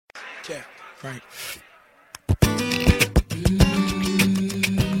Yeah, right.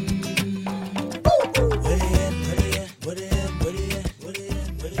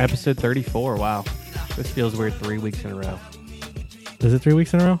 Episode 34. Wow. This feels weird 3 weeks in a row. Is it 3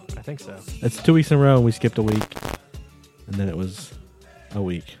 weeks in a row? I think so. It's 2 weeks in a row and we skipped a week. And then it was a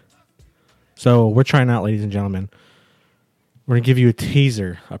week. So we're trying out, ladies and gentlemen. We're going to give you a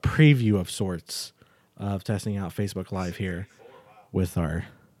teaser, a preview of sorts of testing out Facebook Live here with our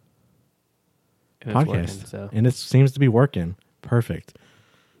And it's podcast. working, so. And it seems to be working. Perfect.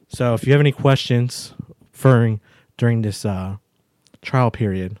 So if you have any questions during this trial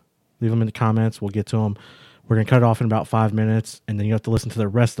period, leave them in the comments. We'll get to them. We're going to cut it off in about 5 minutes, and then you have to listen to the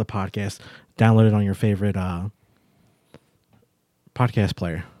rest of the podcast. Download it on your favorite podcast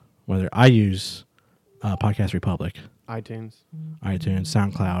player, whether I use Podcast Republic, iTunes. iTunes,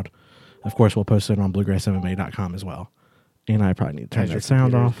 SoundCloud. Of course, we'll post it on bluegrassmma.com as well. And I probably need to turn As your that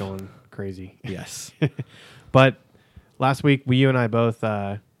sound computer is off. Going crazy. Yes. But last week, you and I both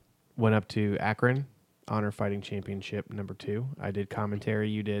went up to Akron, Honor Fighting Championship number 2. I did commentary.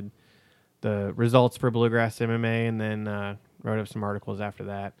 You did the results for Bluegrass MMA, and then wrote up some articles after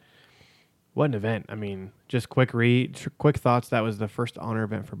that. What an event. I mean, just quick thoughts. That was the first Honor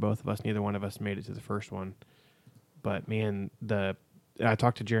event for both of us. Neither one of us made it to the first one. But, man, I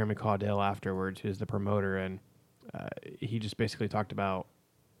talked to Jeremy Caudell afterwards, who's the promoter, and he just basically talked about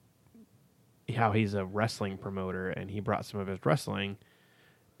how he's a wrestling promoter, and he brought some of his wrestling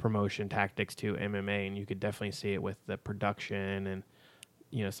promotion tactics to MMA, and you could definitely see it with the production and,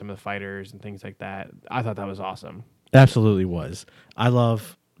 you know, some of the fighters and things like that. I thought that was awesome. Absolutely was. I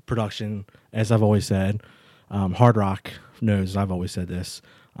love production, as I've always said. Hard Rock knows I've always said this.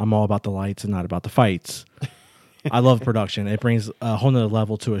 I'm all about the lights and not about the fights. I love production. It brings a whole nother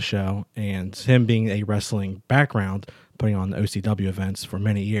level to a show, and him being a wrestling background, putting on the OCW events for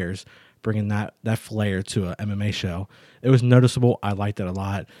many years, bringing that flair to a MMA show. It was noticeable. I liked it a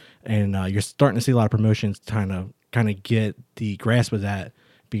lot, and you're starting to see a lot of promotions kind of get the grasp of that,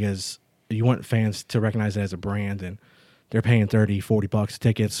 because you want fans to recognize it as a brand, and they're paying $30-$40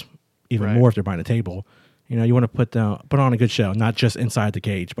 tickets, even Right. more if they're buying a table. You know, you want to put on a good show, not just inside the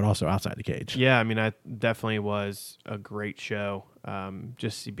cage, but also outside the cage. Yeah, I mean, I definitely was a great show.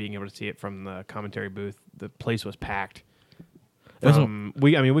 Just being able to see it from the commentary booth, the place was packed.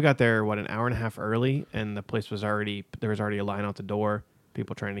 We got there an hour and a half early, and the place was there was already a line out the door,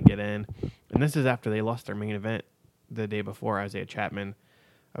 people trying to get in. And this is after they lost their main event the day before. Isaiah Chapman,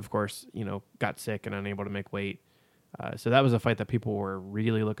 of course, got sick and unable to make weight. So that was a fight that people were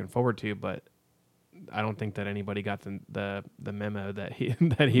really looking forward to, but I don't think that anybody got the memo that he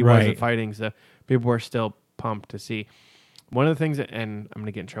Right. wasn't fighting. So people were still pumped to see. One of the things, and I'm going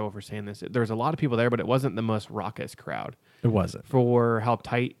to get in trouble for saying this, there was a lot of people there, but it wasn't the most raucous crowd. It wasn't. For how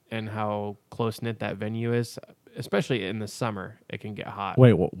tight and how close-knit that venue is, especially in the summer, it can get hot.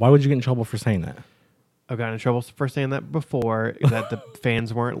 Wait, why would you get in trouble for saying that? I've gotten in trouble for saying that before, that the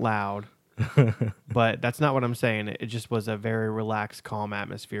fans weren't loud. But that's not what I'm saying. It just was a very relaxed, calm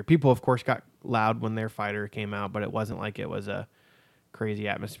atmosphere. People, of course, got loud when their fighter came out, but it wasn't like it was a crazy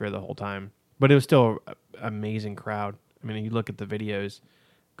atmosphere the whole time. But it was still an amazing crowd. I mean, you look at the videos,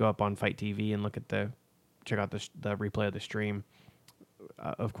 go up on Fight TV and check out the replay of the stream.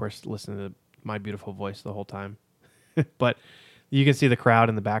 Of course, listen to my beautiful voice the whole time. But you can see the crowd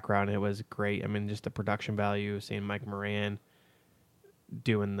in the background. It was great. I mean, just the production value, seeing Mike Moran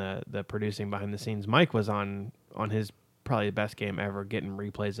doing the producing behind the scenes. Mike was on his probably the best game ever, getting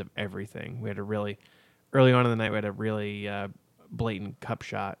replays of everything. We had early on in the night, we had a really blatant cup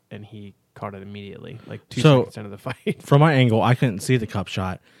shot, and he caught it immediately, like 2 seconds into the fight. From my angle, I couldn't see the cup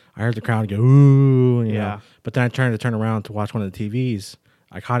shot. I heard the crowd go, ooh, you Yeah. know. But then I turned around to watch one of the TVs.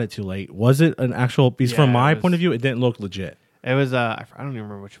 I caught it too late. Was it an actual, because Yeah, from my it was- point of view, it didn't look legit. It was I don't even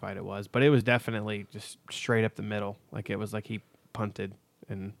remember which fight it was, but it was definitely just straight up the middle. Like it was like he punted,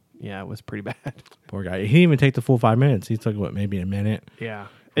 and yeah, it was pretty bad. Poor guy. He didn't even take the full 5 minutes. He took, maybe a minute? Yeah.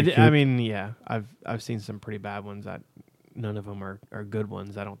 Pretty I cute. mean, yeah, I've seen some pretty bad ones. That none of them are good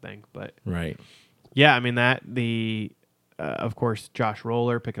ones, I don't think. But Right. yeah, I mean of course, Josh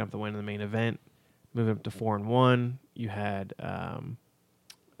Roller picking up the win in the main event, moving up to 4-1. You had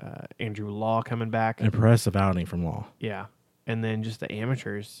Andrew Law coming back. Impressive outing from Law. Yeah. And then just the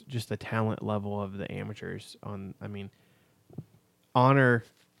amateurs, just the talent level of the amateurs Honor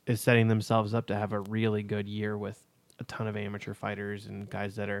is setting themselves up to have a really good year with a ton of amateur fighters and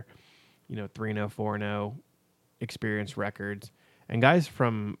guys that are, 3-0, 4-0, experienced records, and guys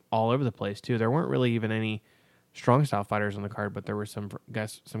from all over the place too. There weren't really even any strong style fighters on the card, but there were some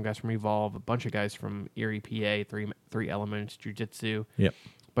guys from Evolve, a bunch of guys from Erie, PA, three elements, jiu-jitsu. Yep.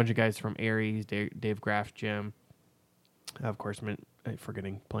 bunch of guys from Aries, Dave Graff's gym. Of course, I'm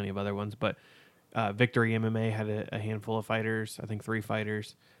forgetting plenty of other ones, but Victory MMA had a handful of fighters. I think 3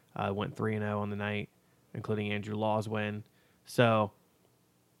 fighters went 3-0 on the night, including Andrew Law's win. So,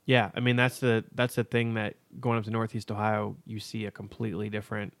 yeah, I mean that's the thing that going up to Northeast Ohio, you see a completely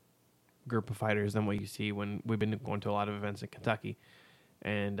different group of fighters than what you see when we've been going to a lot of events in Kentucky,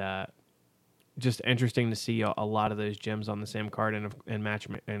 and just interesting to see a lot of those gyms on the same card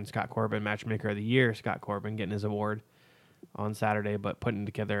and Scott Corbin, Matchmaker of the Year, Scott Corbin getting his award on Saturday, but putting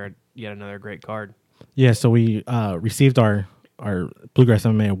together yet another great card. Yeah, so we received our Bluegrass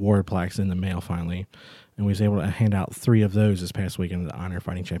MMA award plaques in the mail finally, and we was able to hand out 3 of those this past weekend at the Honor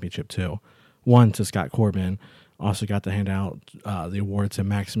Fighting Championship too. 1 to Scott Corbin. Also got to hand out the award to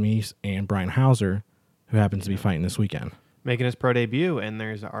Max Meese and Brian Hauser, who happens to be fighting this weekend. Making his pro debut, and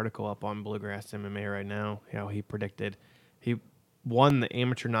there's an article up on Bluegrass MMA right now, how he predicted. He won the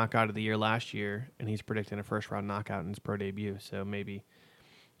amateur knockout of the year last year, and he's predicting a first-round knockout in his pro debut, so maybe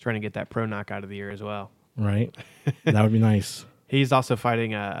trying to get that pro knockout of the year as well. Right? That would be nice. He's also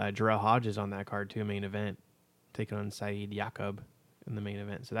fighting Jarrell Hodges on that card, too, main event, taking on Saeed Yaqub in the main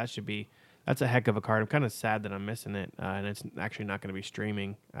event. So that's a heck of a card. I'm kind of sad that I'm missing it, and it's actually not going to be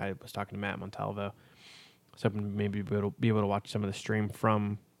streaming. I was talking to Matt Montalvo, so maybe be able to watch some of the stream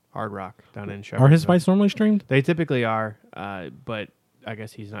from Hard Rock down in Shepherdsville. Are his fights normally streamed? They typically are, but I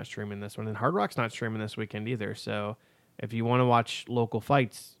guess he's not streaming this one. And Hard Rock's not streaming this weekend either, so if you want to watch local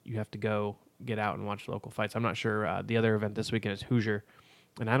fights, you have to go get out and watch local fights. I'm not sure. The other event this weekend is Hoosier,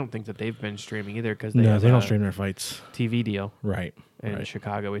 and I don't think that they've been streaming either because they don't stream their fights. TV deal. Right. In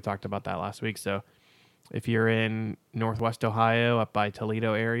Chicago. We talked about that last week. So if you're in Northwest Ohio, up by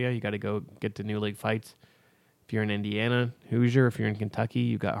Toledo area, you got to go get to New League Fights. If you're in Indiana, Hoosier. If you're in Kentucky,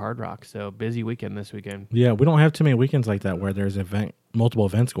 you got Hard Rock. So busy weekend this weekend. Yeah, we don't have too many weekends like that where there's multiple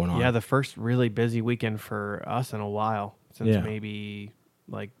events going on. Yeah, the first really busy weekend for us in a while since maybe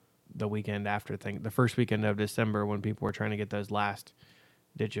like the weekend after the first weekend of December when people were trying to get those last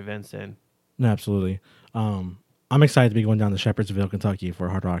ditch events in. No, absolutely. I'm excited to be going down to Shepherdsville, Kentucky for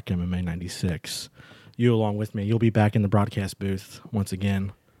Hard Rock MMA 96. You along with me. You'll be back in the broadcast booth once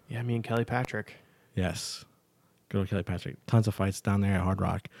again. Yeah, me and Kelly Patrick. Yes. Good old Kelly Patrick. Tons of fights down there at Hard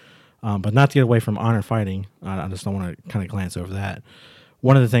Rock. But not to get away from Honor Fighting, I just don't want to kind of glance over that.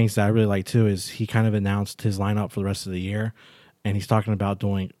 One of the things that I really like, too, is he kind of announced his lineup for the rest of the year, and he's talking about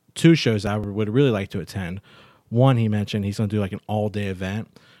doing 2 shows I would really like to attend. One, he mentioned he's going to do like an all-day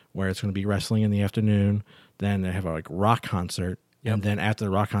event where it's going to be wrestling in the afternoon, then they have a rock concert, and then after the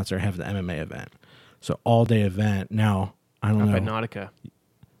rock concert, have the MMA event. So all-day event. Now, I don't know. Up at Nautica.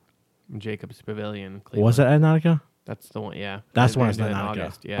 Jacobs Pavilion. Cleveland. Was it at Nautica? That's the one, yeah. That's the one that's at Nautica.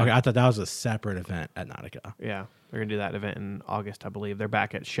 August, yeah. Okay, I thought that was a separate event at Nautica. Yeah, they're going to do that event in August, I believe. They're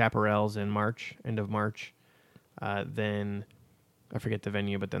back at Chaparral's in March, end of March. Then, I forget the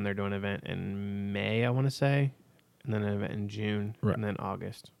venue, but then they're doing an event in May, I want to say, and then an event in June, and then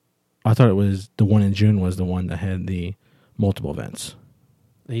August. I thought it was the one in June was the one that had the multiple events.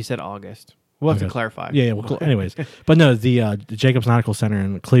 He said August. We'll have to clarify. Yeah. Well, anyways, but no, the Jacobs Nautical Center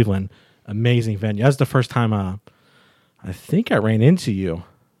in Cleveland, amazing venue. That's the first time I think I ran into you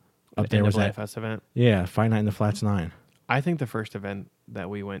up there. Was that event? Yeah, Fight Night in the Flats 9. I think the first event that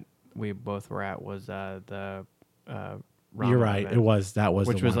we both were at was the. You're right. Event,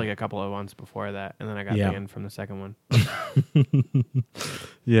 which was like a couple of months before that, and then I got the end from the second one.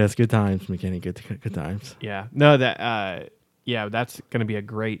 Yeah, it's good times, McKinney. Good times. Yeah. No, that's going to be a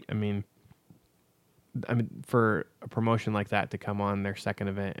great. I mean, for a promotion like that to come on their second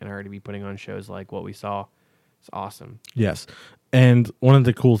event and already be putting on shows like what we saw, it's awesome. Yes, and one of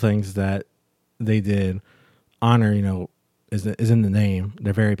the cool things that they did, Honor, is in the name.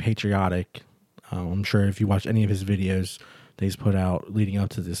 They're very patriotic. I'm sure if you watch any of his videos that he's put out leading up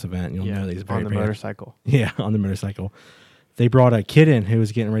to this event, you'll know that he's very on the motorcycle. Yeah, on the motorcycle. They brought a kid in who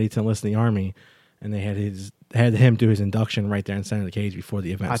was getting ready to enlist in the Army, and they had him do his induction right there in center of the cage before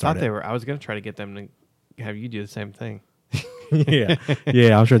the event started. I was going to try to get them to have you do the same thing. yeah,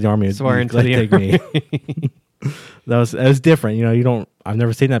 I'm sure the Army would swear into the take me. That was different. I've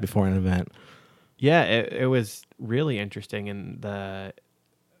never seen that before in an event. Yeah, it was really interesting, and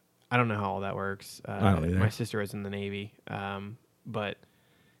I don't know how all that works. I don't either. My sister was in the Navy, but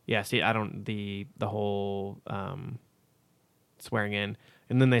yeah. See, I don't the whole swearing in,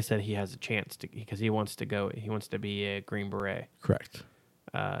 and then they said he has a chance to because he wants to go. He wants to be a Green Beret. Correct.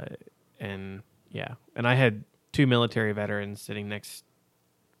 And yeah, and I had 2 military veterans sitting next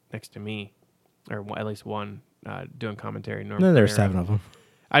to me, or at least one doing commentary. No, there were 7 of them.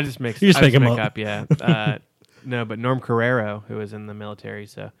 I just make them up. Yeah. No, but Norm Carrero, who was in the military,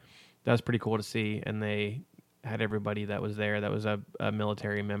 so that was pretty cool to see. And they had everybody that was there that was a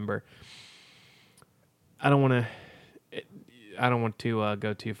military member. I don't want to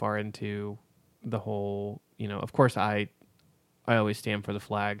go too far into the whole. Of course, I always stand for the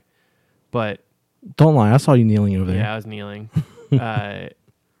flag, but Don't lie, I saw you kneeling over there. yeah, I was kneeling.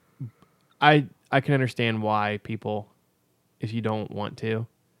 I can understand why people, if you don't want to,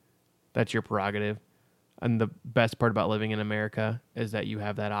 that's your prerogative. And the best part about living in America is that you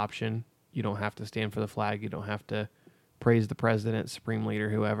have that option. You don't have to stand for the flag. You don't have to praise the president, supreme leader,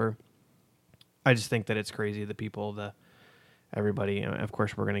 whoever. I just think that it's crazy. Everybody, and of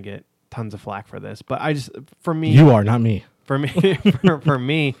course, we're going to get tons of flack for this. But for me, You are, not me. for me, for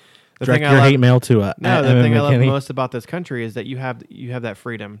me, the Direct thing I your love, hate mail to the thing I love most about this country is that you have that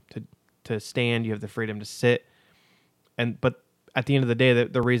freedom to stand. You have the freedom to sit, but at the end of the day,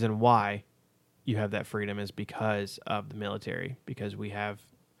 the reason why you have that freedom is because of the military, because we have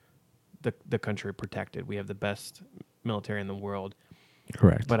the country protected. We have the best military in the world.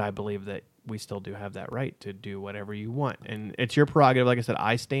 Correct. But I believe that we still do have that right to do whatever you want. And it's your prerogative. Like I said,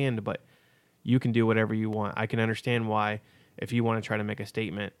 I stand, but you can do whatever you want. I can understand why, if you want to try to make a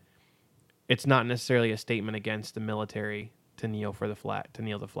statement, it's not necessarily a statement against the military to kneel the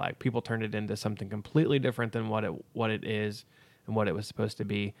flag. People turned it into something completely different than what it is and what it was supposed to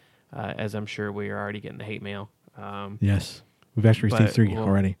be. As I'm sure we are already getting the hate mail. Yes. We've actually received 3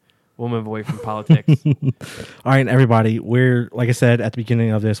 already. We'll move away from politics. All right, everybody. We're, like I said at the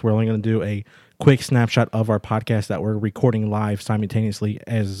beginning of this, we're only going to do a quick snapshot of our podcast that we're recording live simultaneously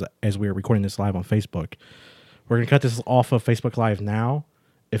as we are recording this live on Facebook. We're going to cut this off of Facebook Live now.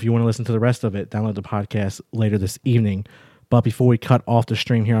 If you want to listen to the rest of it, download the podcast later this evening. But before we cut off the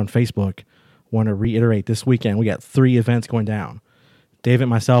stream here on Facebook, I want to reiterate this weekend, we got 3 events going down. Dave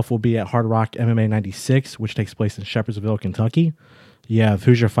and myself will be at Hard Rock MMA 96, which takes place in Shepherdsville, Kentucky. You have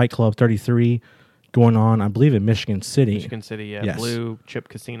Hoosier Fight Club 33 going on, I believe, in Michigan City. Michigan City, yeah. Yes. Blue Chip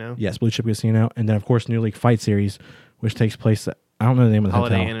Casino. Yes, Blue Chip Casino. And then, of course, New League Fight Series, which takes place at, I don't know the name of the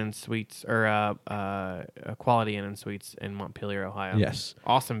Holiday hotel. Inn and Suites, or Quality Inn and Suites in Montpelier, Ohio. Yes.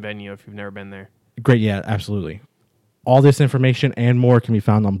 Awesome venue if you've never been there. Great, yeah, absolutely. All this information and more can be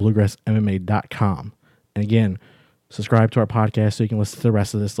found on bluegrassmma.com. And again, subscribe to our podcast so you can listen to the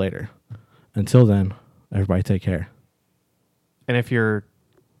rest of this later. Until then, everybody take care. And if you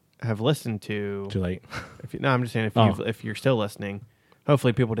have listened to... Too late. I'm just saying, if you're still listening,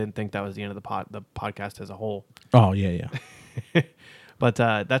 hopefully people didn't think that was the end of the podcast as a whole. Oh, yeah. But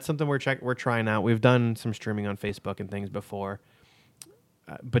that's something we're trying out. We've done some streaming on Facebook and things before.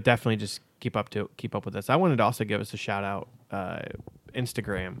 But definitely just keep up with us. I wanted to also give us a shout out.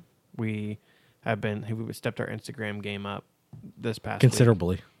 Instagram. We stepped our Instagram game up this past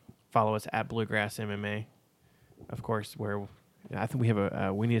Considerably. week. Follow us at Bluegrass MMA. Of course, I think we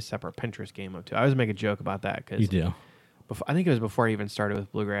have we need a separate Pinterest game up too. I always make a joke about that because You do. I think it was before I even started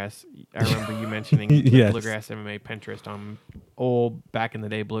with Bluegrass. I remember you mentioning Yes. Bluegrass MMA Pinterest on old back in the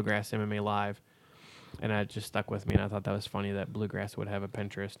day Bluegrass MMA Live, and it just stuck with me. And I thought that was funny that Bluegrass would have a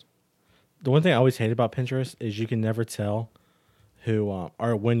Pinterest. The one thing I always hate about Pinterest is you can never tell who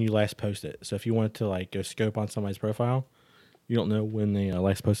or when you last posted. So if you wanted to go scope on somebody's profile, you don't know when they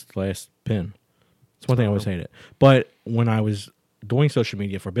last posted the last pin. It's one thing I always hated. But when I was doing social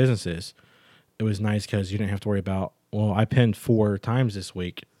media for businesses, it was nice because you didn't have to worry about, well, I pinned 4 times this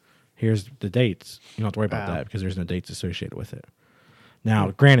week. Here's the dates. You don't have to worry about that because there's no dates associated with it.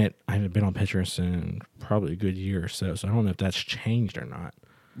 Now, granted, I haven't been on Pinterest in probably a good year or so I don't know if that's changed or not.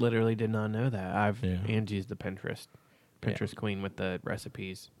 Literally did not know that. Angie's the Pinterest queen with the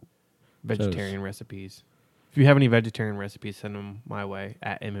recipes, vegetarian recipes. If you have any vegetarian recipes, send them my way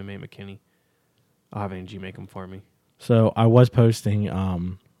at MMA McKinney. I'll have Angie make them for me. So I was posting,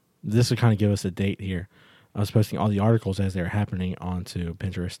 this would kind of give us a date here. I was posting all the articles as they were happening onto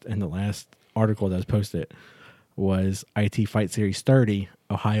Pinterest, and the last article that was posted was IT Fight Series 30,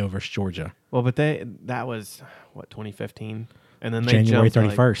 Ohio versus Georgia. Well, but that was, 2015? And then they January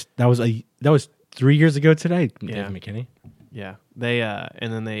jumped 31st. That was 3 years ago today, Yeah. Dave McKinney. Yeah. They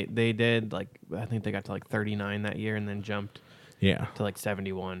and then they did I think they got to 39 that year and then jumped Yeah. to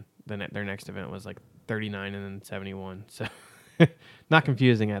 71. Then their next event was 39 and then 71. So not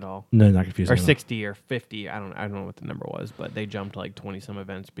confusing at all. No, not confusing. Or 60 or 50. I don't know what the number was, but they jumped 20 some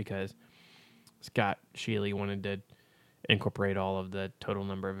events because Scott Sheely wanted to incorporate all of the total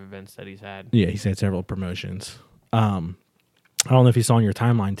number of events that he's had. Yeah, he's had several promotions. I don't know if you saw on your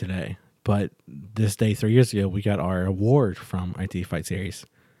timeline today, but this day 3 years ago, we got our award from IT Fight Series.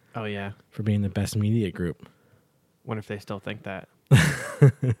 Oh, yeah. For being the best media group. Wonder if they still think that.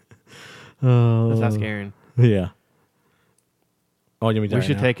 Oh. Let's ask Aaron. Yeah. Oh, you mean We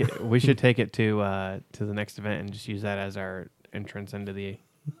should take it. We should take it to the next event and just use that as our entrance into the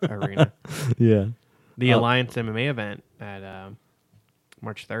arena. Yeah. The Alliance MMA event at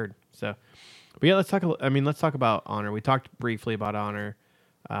March 3rd. So, but yeah, let's talk. Let's talk about Honor. We talked briefly about Honor.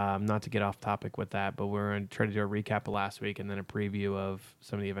 Not to get off topic with that, but we're going to try to do a recap of last week and then a preview of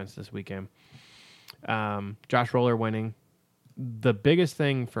some of the events this weekend. Josh Roller winning. The biggest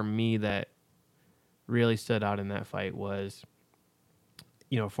thing for me that really stood out in that fight was,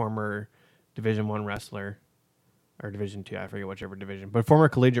 former Division I wrestler or Division II, I forget whichever division, but former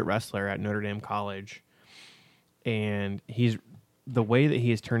collegiate wrestler at Notre Dame College. And the way that he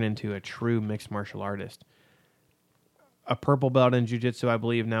has turned into a true mixed martial artist. A purple belt in jiu-jitsu, I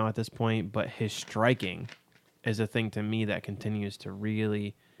believe, now at this point, but his striking is a thing to me that continues to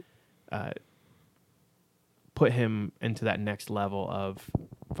really put him into that next level of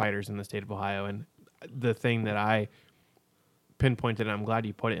fighters in the state of Ohio. And the thing that I pinpointed, and I'm glad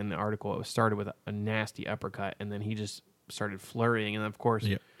you put it in the article, it started with a nasty uppercut, and then he just started flurrying. And, of course,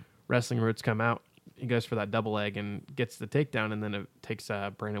 wrestling roots come out. He goes for that double leg and gets the takedown, and then it takes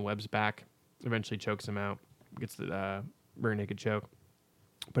Brandon Webb's back, eventually chokes him out, gets the rear naked choke.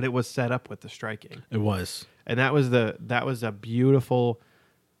 But it was set up with the striking. It was. And that was a beautiful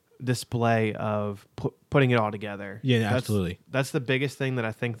display of putting it all together. Yeah, absolutely. That's the biggest thing that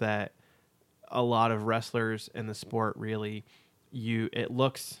I think that a lot of wrestlers in the sport really, it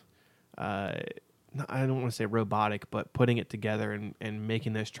looks, I don't want to say robotic, but putting it together and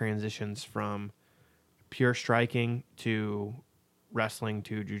making those transitions from pure striking to wrestling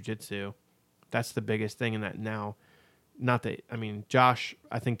to jiu-jitsu. That's the biggest thing in that now. Josh,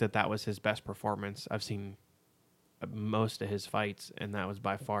 I think that was his best performance. I've seen most of his fights, and that was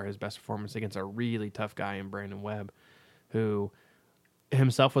by far his best performance against a really tough guy in Brandon Webb, who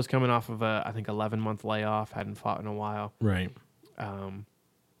himself was coming off of a, I think, 11-month layoff, hadn't fought in a while. Right.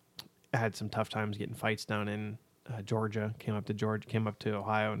 Had some tough times getting fights down in Georgia, came up to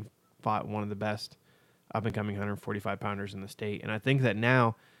Ohio and fought one of the best up-and-coming 145-pounders in the state. And I think that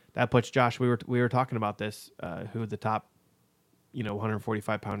now that puts Josh, we were talking about this, who the top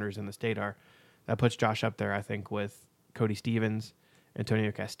 145-pounders in the state are. That puts Josh up there, I think, with Cody Stevens,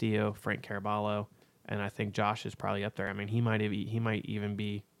 Antonio Castillo, Frank Caraballo, and I think Josh is probably up there. I mean, he might even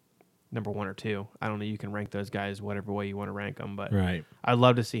be number 1 or 2. I don't know. You can rank those guys whatever way you want to rank them, but right. I'd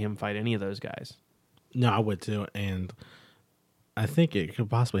love to see him fight any of those guys. No, I would too, and I think it could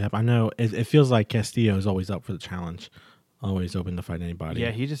possibly happen. I know it feels like Castillo is always up for the challenge, always open to fight anybody.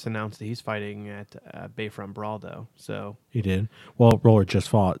 Yeah, he just announced that he's fighting at Bayfront Brawl, though. So he did. Well, Roller just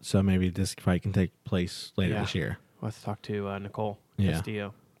fought, so maybe this fight can take place later this year. Let's talk to Nicole Yeah.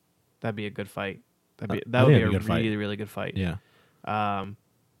 Castillo. That'd be a good fight. That would be a really, really good fight. Yeah.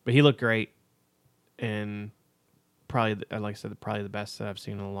 But he looked great, and probably, like I said, probably the best that I've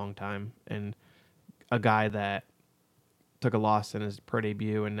seen in a long time. And a guy that took a loss in his pro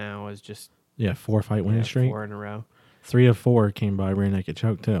debut and now is just 4-fight winning streak. 4 in a row. 3 of 4 came by rear naked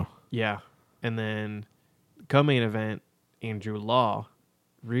choke too. Yeah, and then co-main event, Andrew Law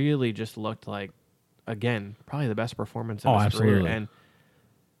really just looked like, again, probably the best performance of his absolutely. career. And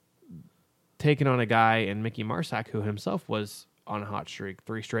taking on a guy in Mickey Marsack, who himself was on a hot streak,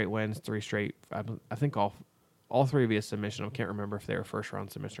 3 straight wins, 3 straight. I think all 3 via submission. I can't remember if they were first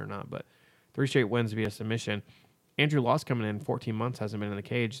round submission or not, but 3 straight wins via submission. Andrew Law's coming in 14 months, hasn't been in the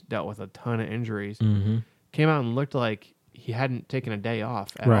cage, dealt with a ton of injuries. Mm-hmm. Came out and looked like he hadn't taken a day off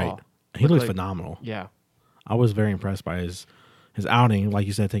at all. He looked phenomenal. Yeah. I was very impressed by his outing, like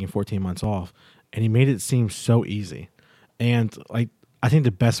you said, taking 14 months off, and he made it seem so easy. And like I think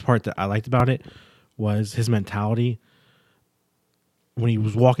the best part that I liked about it was his mentality when he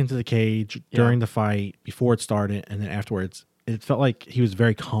was walking to the cage during the fight, before it started, and then afterwards. It felt like he was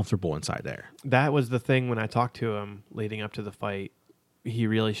very comfortable inside there. That was the thing when I talked to him leading up to the fight. He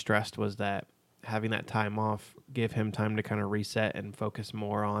really stressed was that having that time off gave him time to kind of reset and focus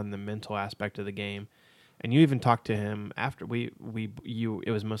more on the mental aspect of the game. And you even talked to him after it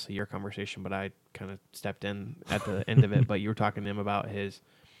was mostly your conversation, but I kind of stepped in at the end of it. But you were talking to him about his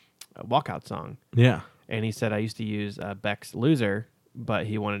walkout song. Yeah. And he said, I used to use Beck's Loser, but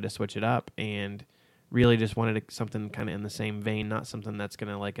he wanted to switch it up and really just wanted something kind of in the same vein, not something that's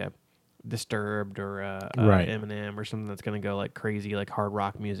going to like a Disturbed or a Eminem or something that's going to go like crazy, like hard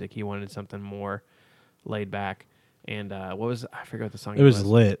rock music. He wanted something more laid back. And I forget what the song it was.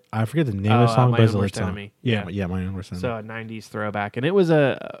 Lit. I forget the name of the song, but it was a lit song. Yeah, My Own Worst Enemy. So a 90s throwback. And it was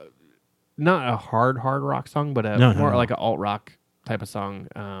not a hard rock song, but more like an alt rock type of song.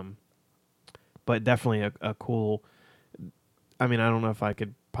 But definitely a cool, I don't know if I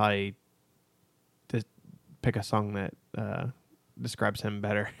could probably pick a song that describes him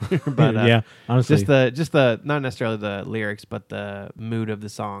better. But yeah, honestly, just the not necessarily the lyrics, but the mood of the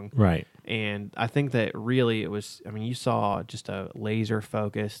song. right. And I think that really it was. I mean, you saw just a laser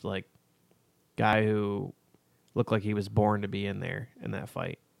focused like guy who looked like he was born to be in there in that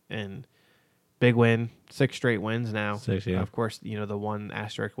fight. And big win, 6 straight wins now. 6, yeah. Of course, the one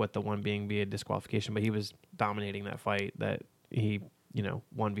asterisk with the one being via disqualification, but he was dominating that fight that he,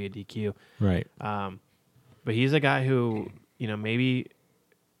 won via DQ. Right. But he's a guy who, maybe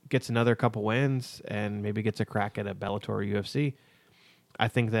gets another couple wins and maybe gets a crack at a Bellator or UFC. I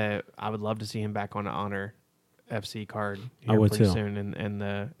think that I would love to see him back on an Honor FC card I here would pretty too. soon in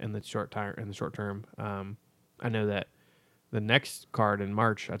the short term. I know that the next card in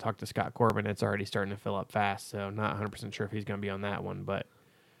March, I talked to Scott Corbin. It's already starting to fill up fast, so not 100% sure if he's going to be on that one. But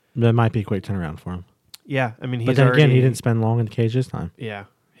That might be a quick turnaround for him. yeah, I mean, he's But then already, again, he didn't spend long in the cage this time. Yeah,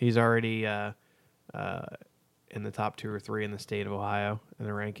 he's already in the top 2 or 3 in the state of Ohio in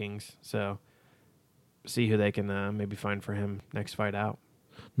the rankings. So see who they can maybe find for him next fight out.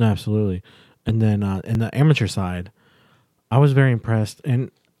 No, absolutely. And then in the amateur side, I was very impressed, and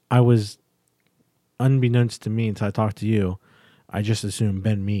I was, unbeknownst to me until I talked to you, I just assumed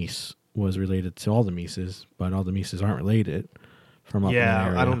Ben Meese was related to all the Meeses, but all the Meeses aren't related from up in that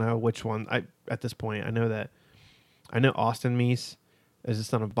area. I don't know which one. At this point, I know Austin Meese is the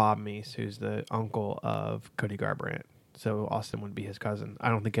son of Bob Meese, who's the uncle of Cody Garbrandt. So Austin would be his cousin. I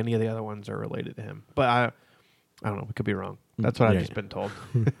don't think any of the other ones are related to him, but I don't know. We could be wrong. That's what I've just been told.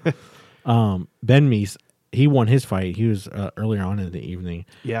 Ben Meese, he won his fight. He was earlier on in the evening.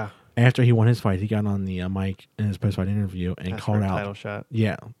 Yeah, After he won his fight, he got on the mic in his post-fight interview and that's called for a out. title shot.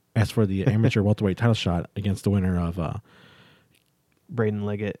 Yeah, asked for the amateur welterweight title shot against the winner of Braden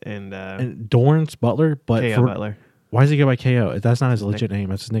Liggett and and Dorrance Butler. But KO Butler. why does he go by KO? That's not his legit name.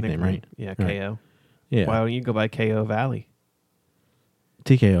 That's his nickname, right? Yeah, Right. KO. Yeah, Why don't you go by KO Valley?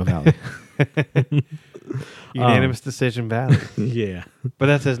 TKO Valley. Unanimous decision Valley. Yeah, But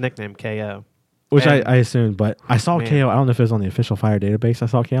that's his nickname, KO. which And- I assumed, but I saw Man. KO. I don't know if it was on the official fire database. I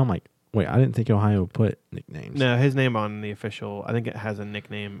saw KO. I'm like, wait, I didn't think Ohio would put nicknames. No, his name on the official, I think it has a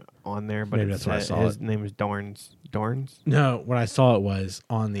nickname on there, but Maybe it's, that's where I saw his it. name is Dorns. Dorns? No, what I saw it was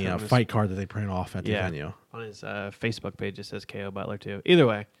on the On his- fight card that they print off at the Yeah. venue. On his Facebook page, it says KO Butler, too. Either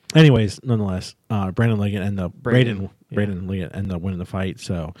way, Anyways, nonetheless, Brandon Liggett and the Braden, Braden Liggett ended up winning the fight.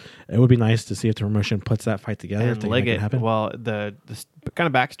 So it would be nice to see if the promotion puts that fight together. if and they can make it Liggett, happen. well, the kind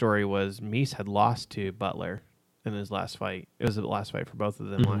of backstory was Meese had lost to Butler in his last fight. It was the last fight for both of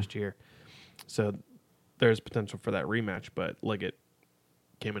them Mhm. last year. So there's potential for that rematch, but Liggett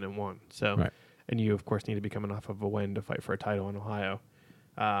came in and won. So, Right. and you, of course, need to be coming off of a win to fight for a title in Ohio.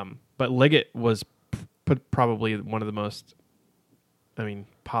 But Liggett was probably one of the most,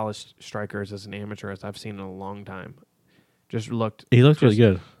 polished strikers as an amateur as I've seen in a long time. Just looked He looked really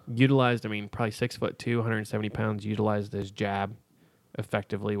good. utilized. Probably 6'2", 170 pounds. Utilized his jab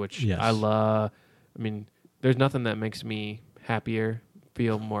effectively, which Yes. I love. There's nothing that makes me happier,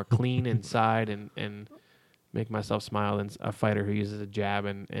 feel more clean inside, and make myself smile than a fighter who uses a jab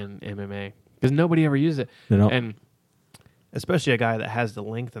in MMA, because nobody ever uses it. You know? And especially a guy that has the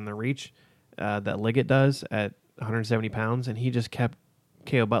length and the reach that Liggett does at 170 pounds, and he just kept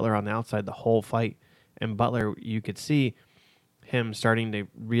KO Butler on the outside the whole fight. And Butler, you could see him starting to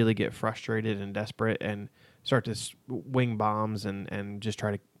really get frustrated and desperate and start to wing bombs and just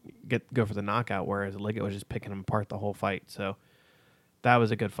try to go for the knockout, whereas Liggett was just picking him apart the whole fight. So that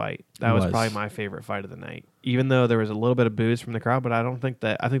was a good fight. That was probably my favorite fight of the night, even though there was a little bit of boos from the crowd. But I think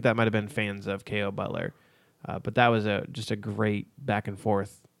that might have been fans of KO Butler. But that was just a great back and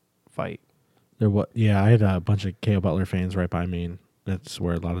forth fight. I had a bunch of KO Butler fans right by me, and that's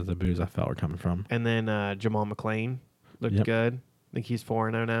where a lot of the boos I felt were coming from. And then Jamal McClain looked Yep. good. I think he's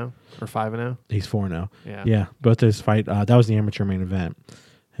 4-0 now, or 5-0. He's 4-0. Yeah. Yeah, both those fight. That was the amateur main event.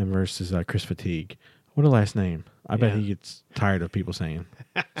 Him versus Chris Fatigue. What a last name. I bet Yeah. he gets tired of people saying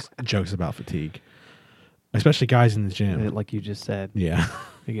jokes about fatigue, especially guys in the gym. Like you just said, Yeah.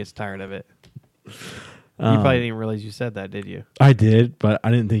 he gets tired of it. You probably didn't even realize you said that, did you? I did, but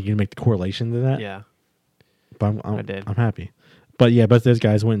I didn't think you'd make the correlation to that. Yeah. But I did. I'm happy. But yeah, both those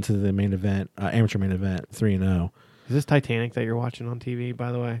guys went to the main event, amateur main event, 3-0. Is this Titanic that you're watching on TV,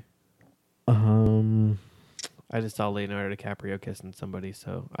 by the way? I just saw Leonardo DiCaprio kissing somebody,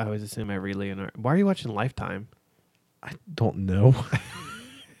 so I always assume every Leonardo. Why are you watching Lifetime? I don't know.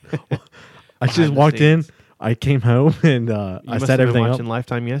 I Behind just the walked in. scenes. I came home and You I must set have been everything up. watching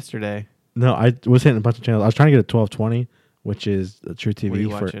Lifetime yesterday. No, I was hitting a bunch of channels. I was trying to get a 1220, which is a True Were you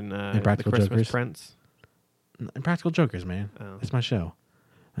TV for watching the Impractical Christmas Jokers. Prince? Impractical Jokers, man. Oh. It's my show.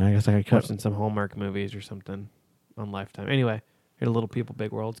 And I guess I got Watching some Hallmark movies or something on Lifetime. Anyway, here Little People,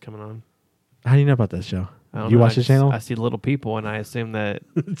 Big World's coming on. How do you know about that show? I don't You know, watch the channel? I see Little People, and I assume that.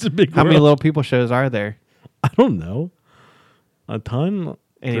 It's a big. How many Little People shows are there? I don't know. A ton.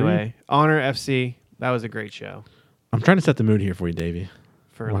 Anyway, Honor FC. That was a great show I'm trying to set the mood here for you, Davey.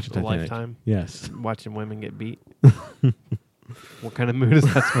 for Watching a Titanic. lifetime. Yes. Watching women get beat. What kind of mood is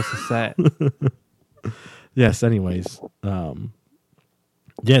that supposed to set? Yes. Anyways,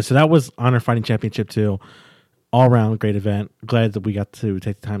 yeah. So that was Honor Fighting Championship 2. All around great event. Glad that we got to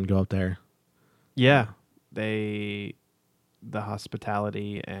take the time to go up there. Yeah, the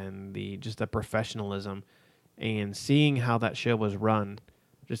hospitality and the professionalism, and seeing how that show was run,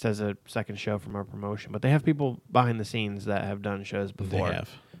 just as a second show from our promotion. But they have people behind the scenes that have done shows before, They have.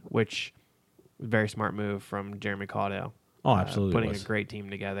 which very smart move from Jeremy Caudale. Oh, absolutely. Putting was. a great team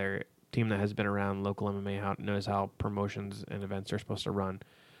together, team that has been around local MMA, knows how promotions and events are supposed to run.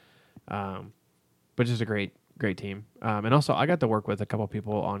 But just a great team. And also, I got to work with a couple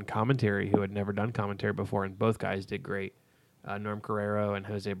people on commentary who had never done commentary before, and both guys did great. Norm Carrero and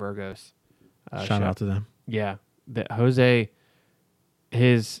Jose Burgos. Shout out to them. Yeah. Jose,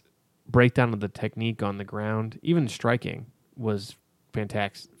 his breakdown of the technique on the ground, even striking, was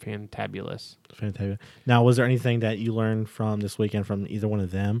fantabulous. Fantastic. Now, was there anything that you learned from this weekend from either one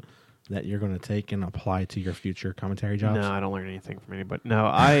of them that you're going to take and apply to your future commentary jobs? No, I don't learn anything from anybody. No,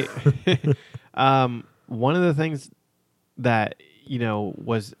 I one of the things that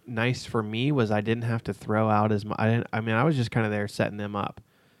was nice for me was I didn't have to throw out as much. I was just kind of there setting them up.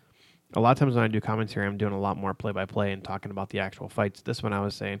 A lot of times when I do commentary, I'm doing a lot more play-by-play and talking about the actual fights. This one I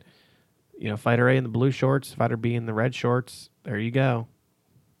was saying, fighter A in the blue shorts, fighter B in the red shorts. There you go,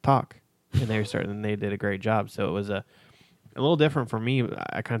 talk. And they did a great job. So it was a little different for me.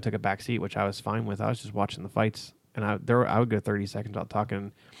 I kind of took a back seat, which I was fine with. I was just watching the fights, and I would go 30 seconds without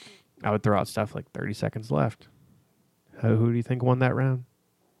talking. I would throw out stuff like 30 seconds left. Who do you think won that round?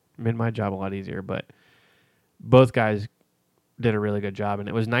 Made my job a lot easier, but both guys did a really good job, and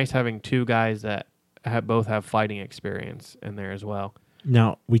it was nice having two guys that both have fighting experience in there as well.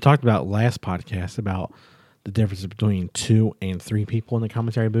 Now, we talked about last podcast about the difference between 2 and 3 people in the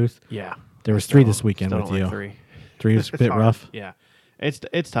commentary booth. Yeah. There was 3 this weekend Still with don't you. like 3. 3 was a bit rough. Yeah.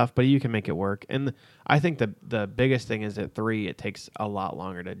 It's tough, but you can make it work. And I think the biggest thing is at 3, it takes a lot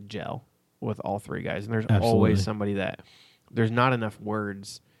longer to gel with all 3 guys. And there's Absolutely. always somebody that there's not enough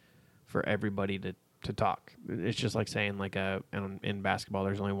words for everybody to talk. It's just like saying in basketball,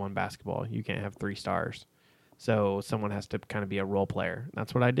 there's only one basketball. You can't have 3 stars. So someone has to kind of be a role player.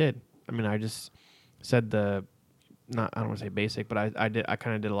 That's what I did. I mean, I just said I don't want to say basic, but I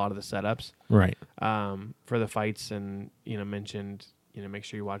kind of did a lot of the setups. Right. For the fights, and mentioned make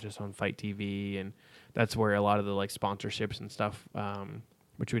sure you watch us on Fight TV, and that's where a lot of the sponsorships and stuff,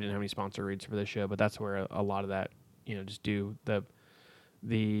 which we didn't have any sponsor reads for this show, but that's where a lot of that just do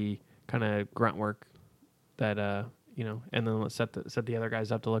the kind of grunt work that and then let's set the other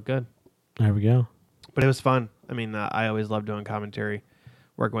guys up to look good. There we go. But it was fun. I mean, I always love doing commentary,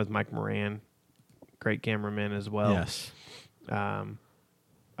 working with Mike Moran, great cameraman as well. Yes.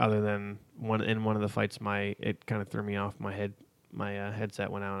 Other than one of the fights, it kind of threw me off. My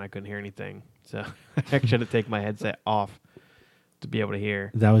headset went out and I couldn't hear anything, so I should have taken my headset off to be able to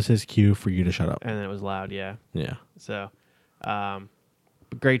hear. That was his cue for you to shut up. And then it was loud, yeah. Yeah. So,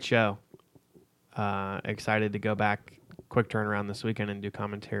 great show. Excited to go back. Quick turnaround this weekend and do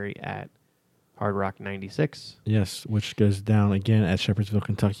commentary at Hard Rock 96. Yes, which goes down again at Shepherdsville,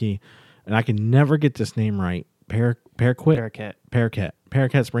 Kentucky. And I can never get this name right. Paraquet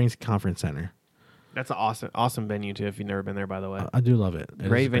Springs Conference Center. That's an awesome venue, too, if you've never been there, by the way. I do love it.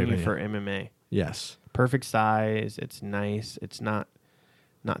 Great venue for MMA. Yes. Perfect size. It's nice. It's not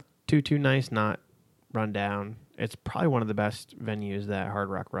too nice, not run down. It's probably one of the best venues that Hard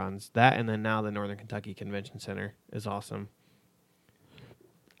Rock runs. That, and then now the Northern Kentucky Convention Center is awesome.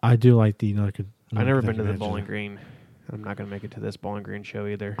 I do like the I've never been to the Bowling Green. I'm not going to make it to this Bowling Green show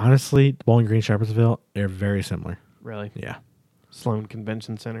either. Honestly, Bowling Green, Shepherdsville, they're very similar. Really? Yeah. Sloan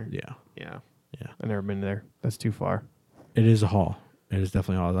Convention Center? Yeah. Yeah. Yeah. I've never been there. That's too far. It is a haul. It is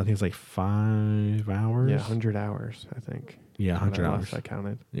definitely a haul. I think it's 5 hours. Yeah, 100 hours, I think. Yeah, 100 hours. I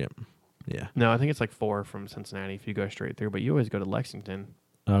counted. Yep. Yeah. No, I think it's 4 from Cincinnati if you go straight through, but you always go to Lexington.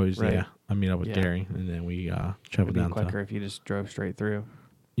 Always, right. Yeah. I meet up with Yeah. Gary, and then we travel It'd be down quicker to... if you just drove straight through.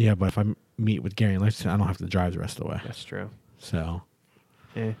 Yeah, but if I meet with Gary in Lexington, I don't have to drive the rest of the way. That's true. So,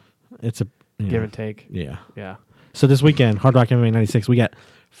 Yeah. it's a... Give and take. Yeah. Yeah. So this weekend, Hard Rock MMA 96, we got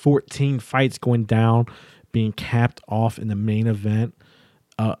 14 fights going down, being capped off in the main event.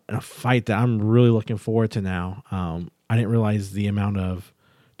 A fight that I'm really looking forward to now. I didn't realize the amount of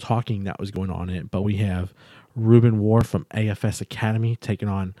talking that was going on in it, but we have Ruben War from AFS Academy taking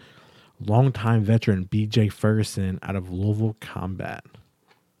on longtime veteran BJ Ferguson out of Louisville Combat.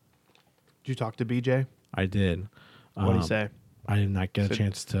 Did you talk to BJ? I did. What did he say? I did not get a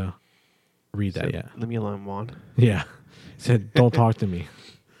chance to read that yet. Leave me alone, Juan. Yeah. Said, don't talk to me.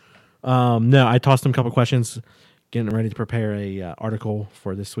 No, I tossed him a couple questions, getting ready to prepare a article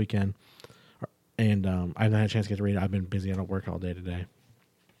for this weekend. And I haven't had a chance to get to read it. I've been busy at work all day today.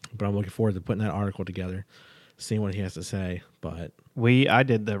 But I'm looking forward to putting that article together, seeing what he has to say. But I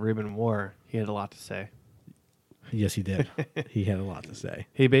did the Ruben War. He had a lot to say. yes, he did. He had a lot to say.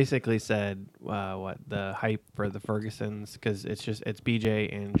 He basically said what the hype for the Fergusons, because it's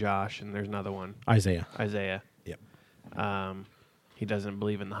BJ and Josh, and there's another one, Isaiah. Yep. He doesn't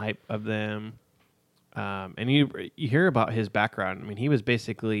believe in the hype of them. And you hear about his background. I mean, he was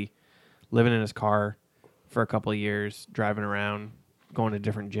basically living in his car for a couple of years, driving around, going to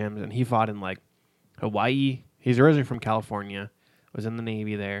different gyms, and he fought in like Hawaii. He's originally from California, was in the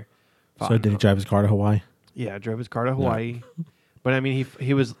Navy there. So did he drive his car to Hawaii? Yeah, drove his car to Hawaii. Yeah. But I mean,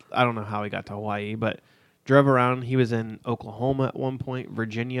 he was, I don't know how he got to Hawaii, but drove around. He was in Oklahoma at one point,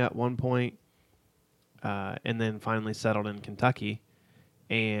 Virginia at one point, and then finally settled in Kentucky.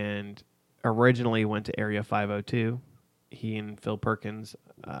 And originally went to Area 502. He and Phil Perkins,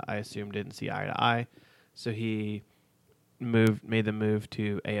 I assume, didn't see eye to eye. So he made the move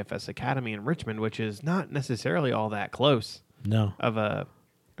to AFS Academy in Richmond, which is not necessarily all that close. No.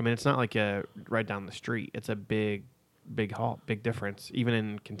 I mean, it's not like right down the street. It's a big difference, even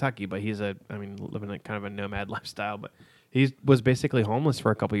in Kentucky. But he's living a kind of a nomad lifestyle. But he was basically homeless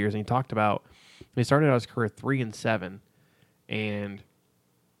for a couple of years. And he talked about, he started out his career 3-7. And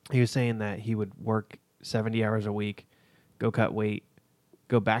he was saying that he would work 70 hours a week, go cut weight,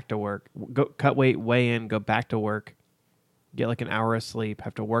 go back to work, go cut weight, weigh in, go back to work, get like an hour of sleep,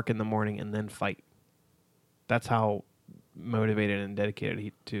 have to work in the morning, and then fight. That's how motivated and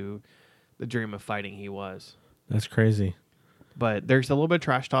dedicated to the dream of fighting he was. That's crazy. But there's a little bit of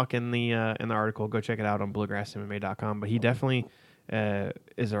trash talk in the article. Go check it out on bluegrassmma.com. But he definitely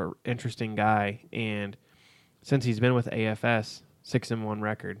is an interesting guy. And since he's been with AFS, 6-1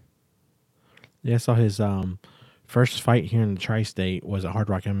 record. Yeah, I saw his first fight here in the Tri-State was at Hard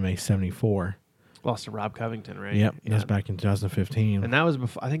Rock MMA 74. Lost to Rob Covington, right? Yep, yeah. That's back in 2015. And that was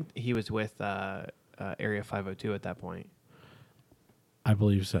before, I think he was with Area 502 at that point. I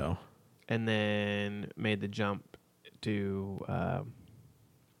believe so. And then made the jump to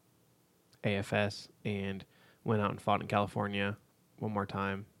AFS and went out and fought in California one more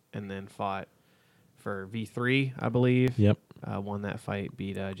time, and then fought for V3, I believe. Yep. Won that fight,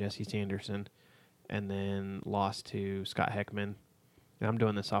 beat Jesse Sanderson, and then lost to Scott Heckman. And I'm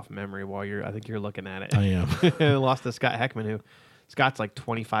doing this off memory while I think you're looking at it. I am. Lost to Scott Heckman, who Scott's like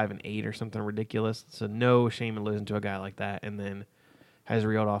 25-8 or something ridiculous. So no shame in losing to a guy like that. And then has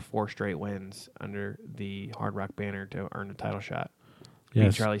reeled off 4 straight wins under the Hard Rock banner to earn a title shot. Yes.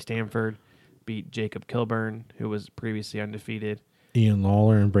 Beat Charlie Stanford, beat Jacob Kilburn, who was previously undefeated. Ian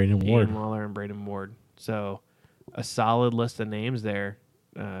Lawler and Braden Ward. So a solid list of names there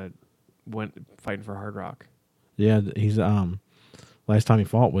went fighting for Hard Rock. Yeah, he's last time he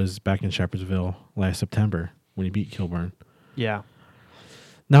fought was back in Shepherdsville last September when he beat Kilburn. Yeah.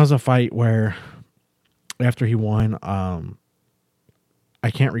 That was a fight where after he won,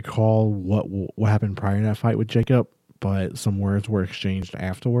 I can't recall what happened prior to that fight with Jacob, but some words were exchanged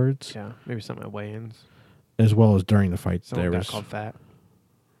afterwards. Yeah, maybe something at weigh-ins. As well as during the fight. Someone got called fat.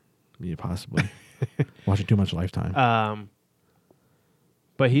 Yeah, possibly. Watching too much Lifetime.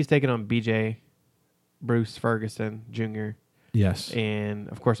 But he's taking on BJ Bruce Ferguson Jr. Yes. And,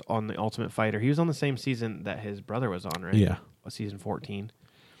 of course, on The Ultimate Fighter. He was on the same season that his brother was on, right? Yeah. Season 14.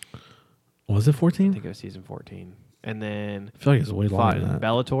 Was it 14? I think it was season 14. And then I feel like it's way fought longer than in that.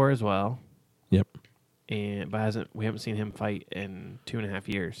 Bellator as well. Yep. But we haven't seen him fight in 2.5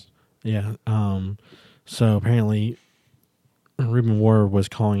 years. Yeah. So apparently Ruben War was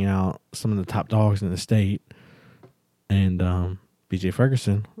calling out some of the top dogs in the state, and BJ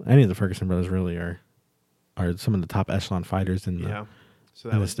Ferguson, any of the Ferguson brothers really are some of the top echelon fighters in the, so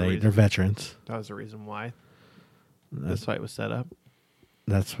that in the was state. They're veterans. That was the reason why this fight was set up.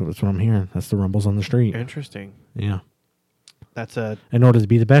 That's what I'm hearing. That's the rumbles on the street. Interesting. Yeah. That's in order to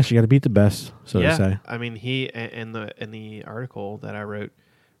be the best, you got to beat the best, so to say. I mean, he in the article that I wrote,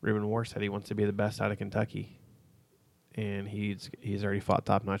 Ruben War said he wants to be the best out of Kentucky, and he's already fought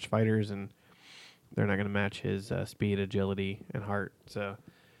top-notch fighters, and they're not going to match his speed, agility, and heart. So,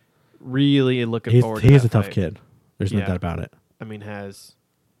 really looking forward to that. He is a tough fight. kid. There's no doubt about it. I mean, has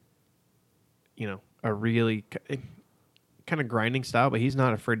a really kind of grinding style, but he's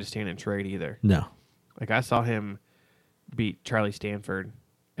not afraid to stand and trade either. No. Like, I saw him beat Charlie Stanford,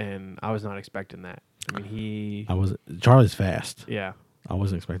 and I was not expecting that. I mean, Charlie's fast. yeah. I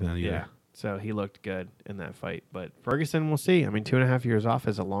wasn't expecting that either. Yeah. So he looked good in that fight. But Ferguson, we'll see. I mean, 2.5 years off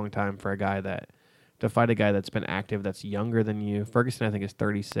is a long time for a guy to fight a guy that's been active, that's younger than you. Ferguson, I think, is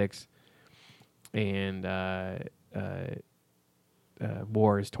 36, and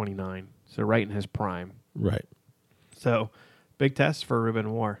War is 29. So right in his prime. Right. So big test for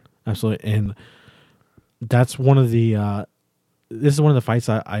Ruben War. Absolutely. And that's one of the this is one of the fights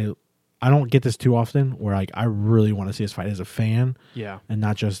I don't get this too often, where like I really want to see this fight as a fan, Yeah. and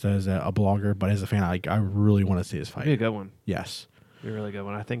not just as a blogger, but as a fan. I really want to see this fight. It'd be a good one. Yes. It'd be a really good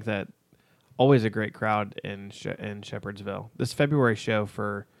one. I think that always a great crowd in Shepherdsville. This February show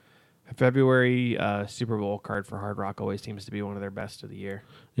for February Super Bowl card for Hard Rock always seems to be one of their best of the year.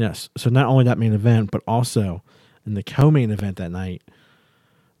 Yes. So not only that main event, but also in the co-main event that night,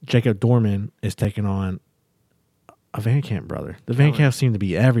 Jacob Dorman is taking on a Van Camp brother. The Van Camps seem to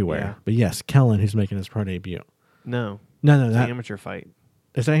be everywhere. Yeah. But yes, Kellen, who's making his pro debut. No. No, It's that an amateur fight.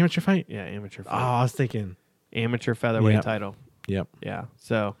 is that an amateur fight? Yeah, amateur Oh, fight. I was thinking. Amateur featherweight Yep. title. Yep. Yeah.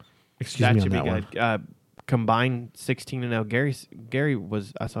 So Excuse that me should on be that good. one. Combined 16-0. Gary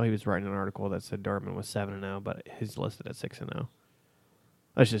was. I saw he was writing an article that said Dorman was 7-0, but he's listed at 6-0.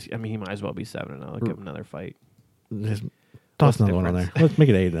 That's just. I mean, he might as well be 7-0. Give him another fight. Just What's toss the another one on there. difference? Let's make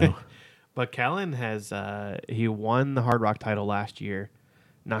it 8 now. But Kellen has. He won the Hard Rock title last year,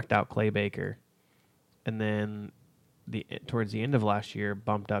 knocked out Clay Baker, and then towards the end of last year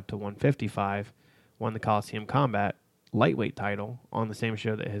bumped up to 155, won the Coliseum Combat lightweight title on the same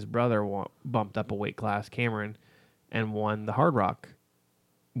show that his brother bumped up a weight class, Cameron, and won the Hard Rock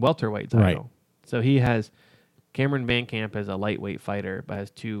welterweight title. Right. So he has Cameron Van Camp as a lightweight fighter, but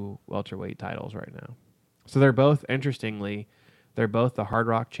has 2 welterweight titles right now. So they're both, interestingly, they're both the Hard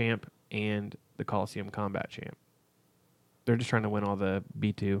Rock champ and the Coliseum Combat champ. They're just trying to win all the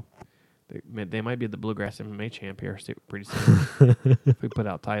B2. They might be the Bluegrass MMA champ here pretty soon if we put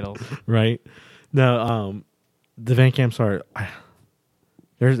out titles. Right? No, the Van Camps are.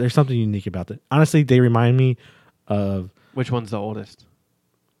 There's something unique about it. Honestly, they remind me of Which one's the oldest?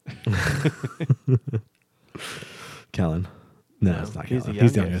 Kellen. No, No, it's not he's Kellen. the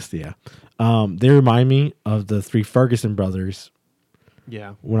He's the youngest, yeah. They remind me of the 3 Ferguson brothers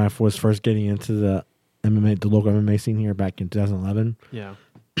Yeah. when I was first getting into the MMA, the local MMA scene here back in 2011. Yeah.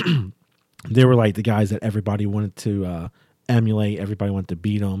 They were like the guys that everybody wanted to emulate. Everybody wanted to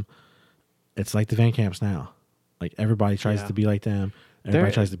beat them. It's like the Van Camps now. Like everybody tries Yeah. to be like them. Everybody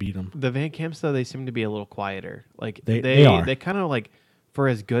They're- tries to beat them. The Van Camps, though, they seem to be a little quieter. Like They are. They kind of like, for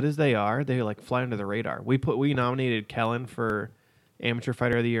as good as they are, they like fly under the radar. We nominated Kellen for Amateur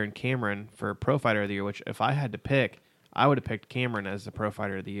Fighter of the Year and Cameron for Pro Fighter of the Year. Which, if I had to pick, I would have picked Cameron as the Pro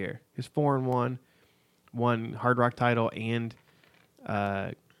Fighter of the Year. He's 4-1, won Hard Rock title and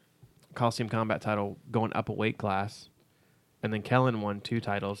Coliseum Combat title, going up a weight class. And then Kellen won 2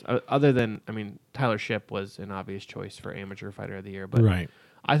 titles. Other than, I mean, Tyler Shipp was an obvious choice for Amateur Fighter of the Year. But Right.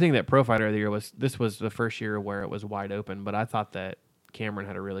 I think that Pro Fighter of the Year was the first year where it was wide open. But I thought that Cameron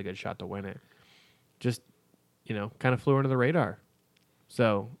had a really good shot to win it. Just, kind of flew under the radar.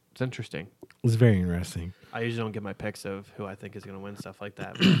 So it's interesting. It's very interesting. I usually don't get my picks of who I think is going to win stuff like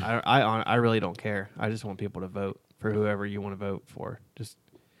that. But I really don't care. I just want people to vote for whoever you want to vote for. Just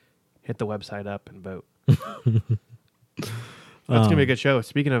hit the website up and vote. That's gonna be a good show.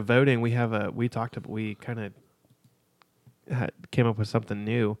 Speaking of voting, we kind of came up with something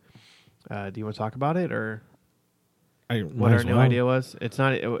new. Do you want to talk about it, or what our new idea was? It's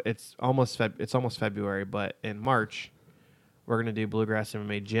not. It's almost February, but in March, we're gonna do Bluegrass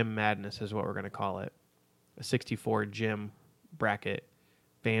MMA Gym Madness, is what we're gonna call it. A 64 gym bracket,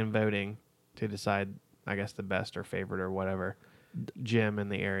 fan voting to decide, I guess, the best or favorite or whatever gym in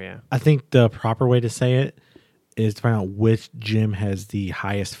the area. I think the proper way to say it is to find out which gym has the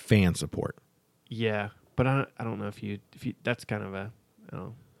highest fan support. Yeah, but I don't know if you that's kind of a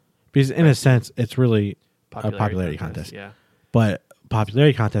Because in a sense, it's really a popularity contest. Yeah. But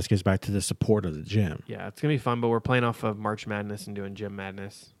popularity contest goes back to the support of the gym. Yeah, it's gonna be fun, but we're playing off of March Madness and doing Gym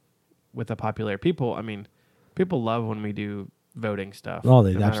Madness with the popular people. I mean, people love when we do voting stuff. Oh,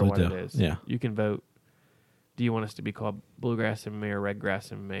 they no matter absolutely what do. It is. Yeah. You can vote. Do you want us to be called Bluegrass MMA or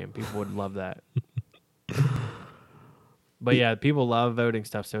Redgrass MMA? And people would love that. But yeah, people love voting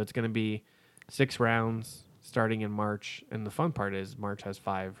stuff, so it's gonna be 6 rounds starting in March. And the fun part is March has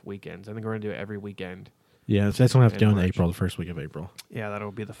 5 weekends. I think we're gonna do it every weekend. Yeah, so that's going to have to In go in March. April, the first week of April. Yeah,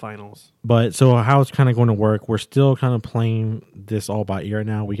 that'll be the finals. But so how it's kind of going to work, we're still kind of playing this all by ear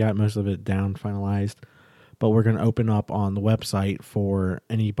now. We got most of it down, finalized. but we're going to open up on the website for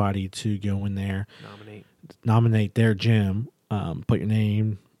anybody to go in there, nominate their gym, put your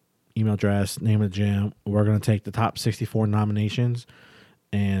name, email address, name of the gym. We're going to take the top 64 nominations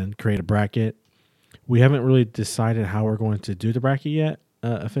and create a bracket. We haven't really decided how we're going to do the bracket yet,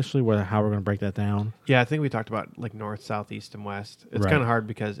 officially, how we're going to break that down. Yeah, I think we talked about like north, south, east, and west. It's Right. kind of hard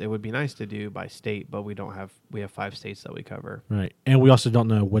because it would be nice to do by state, but we have 5 states that we cover. Right. And we also don't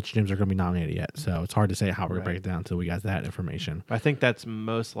know which gyms are going to be nominated yet. So it's hard to say how we're going to Right. break it down until we got that information. I think that's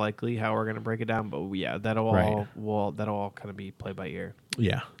most likely how we're going to break it down, but yeah, that'll all kind of be play by ear.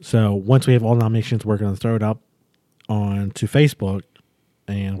 Yeah. So once we have all nominations, we're going to throw it up onto Facebook,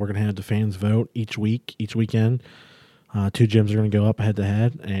 and we're going to have the fans vote each weekend. 2 gyms are going to go up head to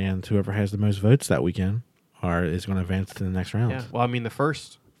head, and whoever has the most votes that weekend is going to advance to the next round. Yeah. Well, I mean, the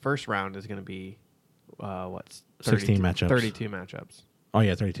first round is going to be 16 matchups. 32 matchups. Oh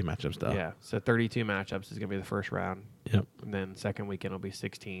yeah, 32 matchups though. Yeah. So 32 matchups is going to be the first round. Yep. And then second weekend will be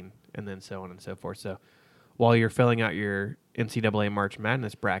 16, and then so on and so forth. So while you're filling out your NCAA March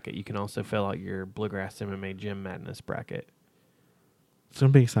Madness bracket, you can also fill out your Bluegrass MMA Gym Madness bracket. It's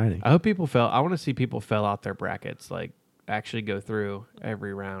going to be exciting. I want to see people fill out their brackets, like actually go through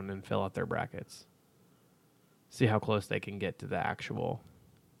every round and fill out their brackets. See how close they can get to the actual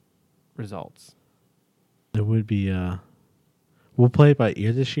results. It would be we'll play it by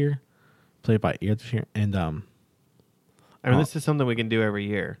ear this year. And I mean, this is something we can do every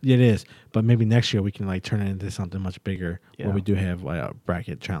year. it is, but maybe next year we can like turn it into something much bigger Yeah. where we do have like a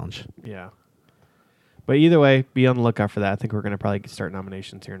bracket challenge. Yeah. But either way, be on the lookout for that. I think we're going to probably start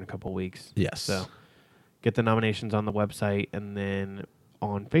nominations here in a couple weeks. Yes. So get the nominations on the website, and then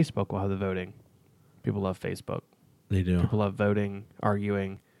on Facebook we'll have the voting. People love Facebook. They do. People love voting,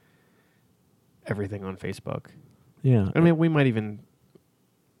 arguing, everything on Facebook. Yeah. I mean, we might even...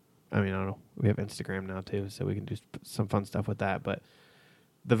 I don't know. We have Instagram now, too, so we can do some fun stuff with that. But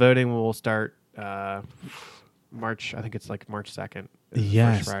the voting will start March... I think it's like March 2nd. is the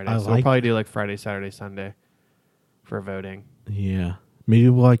Yes, first Friday. I So we'll probably do like Friday, Saturday, Sunday for voting. Yeah. Maybe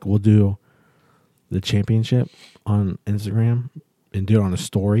we'll do the championship on Instagram and do it on a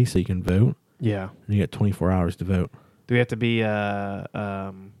story so you can vote. Yeah. And you get 24 hours to vote. Do we have to be...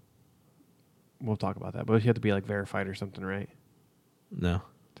 we'll talk about that. But you have to be like verified or something, right? No.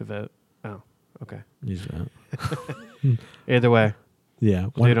 To vote? Oh, okay. You just vote. Either way, Yeah.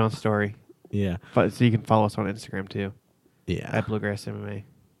 we'll do it on story. Yeah. But so you can follow us on Instagram too Yeah. at Bluegrass MMA. That'd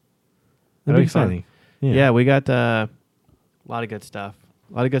That'll be be fun. exciting. Yeah, we got a lot of good stuff.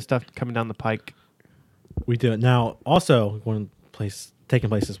 A lot of good stuff coming down the pike. We do it. Now, also, taking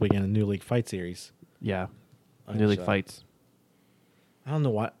place this weekend, a New League Fight Series. Yeah, New League Fights. I don't know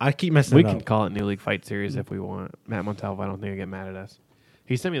why. I keep messing We it up. can call it New League Fight Series if we want. Matt Montalvo, I don't think he'll get mad at us.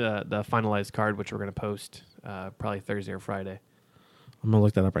 He sent me the finalized card, which we're going to post probably Thursday or Friday. I'm going to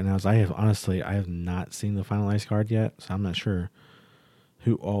look that up right now. I have not seen the finalized card yet, so I'm not sure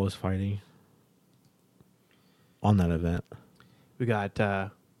who all is fighting on that event. We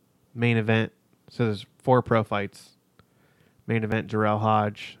got main event. So there's 4 pro fights. Main event: Jarrell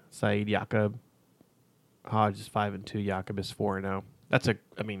Hodge, Saeed Yaqub. Hodge is 5-2. Yaqub is 4-0. That's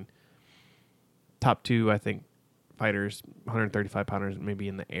top 2, I think, fighters, 135 pounders, maybe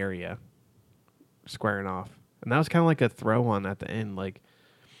in the area, squaring off. And that was kind of like a throw on at the end. Like,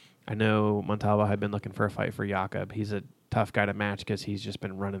 I know Montalvo had been looking for a fight for Yaqub. He's a tough guy to match because he's just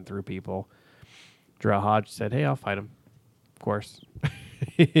been running through people. Jarrell Hodge said, "Hey, I'll fight him." Of course,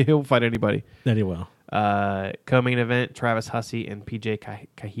 he'll fight anybody. That he will. Co-main event: Travis Hussey and PJ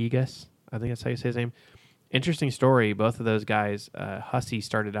Cajigas. I think that's how you say his name. Interesting story. Both of those guys. Hussey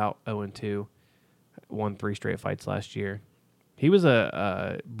started out 0-2, won 3 straight fights last year. He was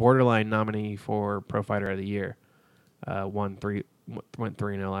a borderline nominee for Pro Fighter of the Year. Went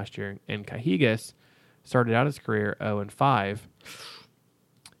 3-0 last year. And Cajigas started out his career 0-5,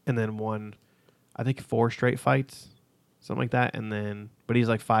 and then won, I think, 4 straight fights, something like that. But he's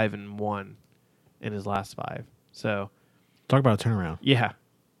like 5-1 in his last 5. So Talk about a turnaround. yeah,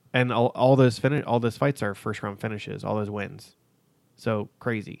 and all those fights are first round finishes. All those wins, so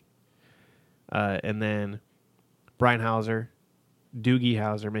crazy. And then Brian Hauser, Doogie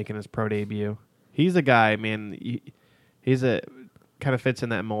Hauser, making his pro debut. He's a guy, man. He's a kind of fits in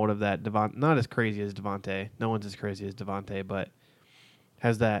that mold of that Devontae. Not as crazy as Devontae. No one's as crazy as Devontae, but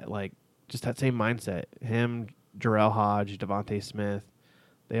has that just that same mindset. Him, Jarrell Hodge, Devontae Smith,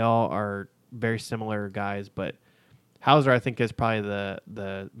 they all are very similar guys, but Hauser, I think, is probably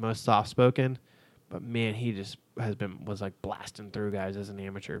the most soft spoken, but man, he just was like blasting through guys as an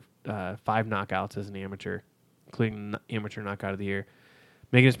amateur. 5 knockouts as an amateur, including amateur knockout of the year.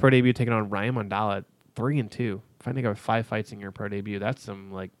 Making his pro debut, taking on Ryan Mondala, 3-2. Fighting out 5 fights in your pro debut. That's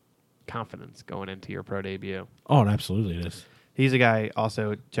some like confidence going into your pro debut. Oh, it absolutely is. He's a guy.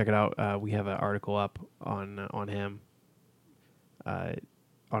 Also, check it out. We have an article up on him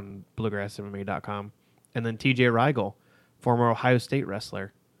on bluegrassmma.com. And then TJ Rigel, former Ohio State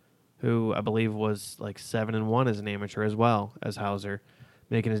wrestler, who I believe was like 7-1 as an amateur as well as Hauser,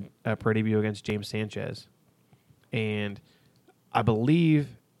 making a pro debut against James Sanchez. And I believe,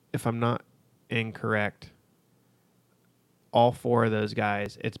 if I'm not incorrect, all 4 of those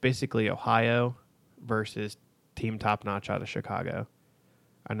guys, it's basically Ohio versus Team Top Notch out of Chicago.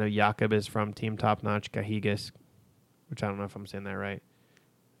 I know Jakob is from Team Top Notch, Cajigas, which I don't know if I'm saying that right.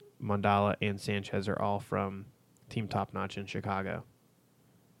 Mandala and Sanchez are all from Team Top Notch in Chicago.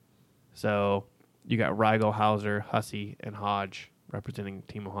 So you got Rigel, Hauser, Hussey, and Hodge representing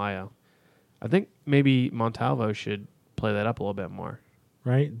Team Ohio. I think maybe Montalvo should play that up a little bit more.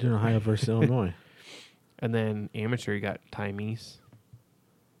 Right? Doing Ohio versus Illinois. And then amateur, you got Ty Meese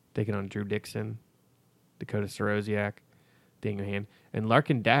taking on Drew Dixon, Dakota Sorosiak, Daniel Hand, and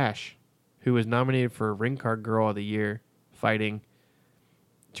Larkin Dash, who was nominated for Ring Card Girl of the Year, fighting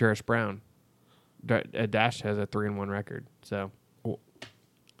Cherish Brown. Dash has a 3-1 record. So, oh,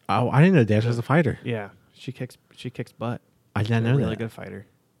 I didn't know Dash was a fighter. yeah, she kicks butt. I didn't know She's a really that. good fighter.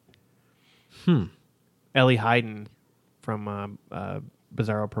 Ellie Hayden from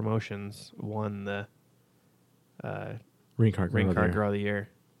Bizarro Promotions won the Ring Card Girl of the Year.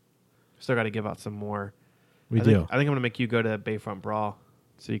 Still got to give out some more. We I do. think I'm going to make you go to Bayfront Brawl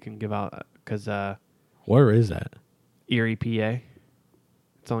so you can give out, because Where is that? Erie, PA.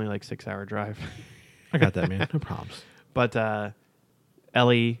 It's only like 6-hour drive. I got that, man. No problems. But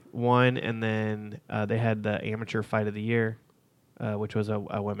Ellie won, and then they had the Amateur Fight of the Year, which was a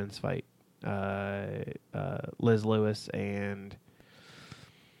women's fight. Liz Lewis and...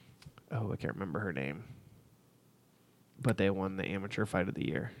 I can't remember her name. But they won the Amateur Fight of the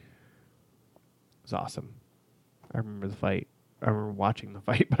Year. It was awesome. I remember the fight. I remember watching the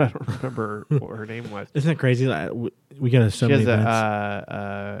fight, but I don't remember what her name was. Isn't it crazy that we get so She many has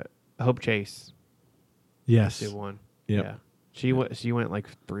events? Hope Chase. Yes. She won. Yep. Yeah. She went like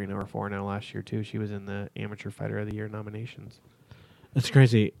 3-0 or 4-0 last year too. She was in the Amateur Fighter of the Year nominations. It's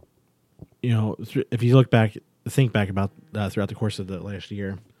crazy. You know, if you think back about throughout the course of the last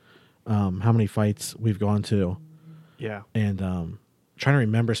year, how many fights we've gone to. Yeah. And trying to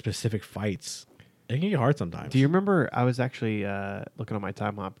remember specific fights, it can get hard sometimes. Do you remember? I was actually looking on my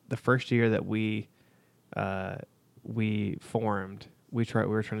time hop. The first year that we formed, we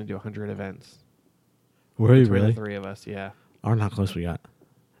were trying to do 100 events. Were you Between really? The 3 of us, yeah. I don't know how close we got. I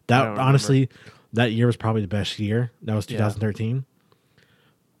That don't honestly, that year was probably the best year. That was 2013.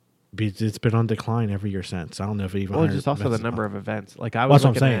 It's been on decline every year since. I don't know if it even. Well, it's just also the number of events. Like I Well, was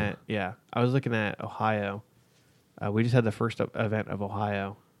that's what I'm looking saying. at, I was looking at Ohio. We just had the first event of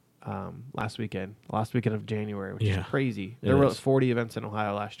Ohio last weekend of January, which is crazy. There were 40 events in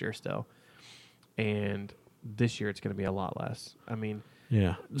Ohio last year still, and this year it's going to be a lot less. I mean,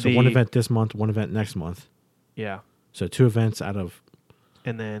 yeah. So one event this month, one event next month. Yeah. So 2 events out of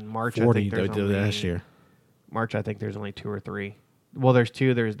and then March 40 I think there's only, last year. March I think there's only 2 or 3. Well, there's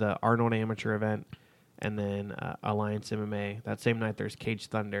 2. There's the Arnold Amateur event, and then Alliance MMA. That same night there's Cage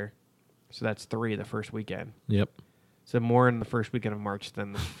Thunder, so that's 3 the first weekend. Yep. So more in the first weekend of March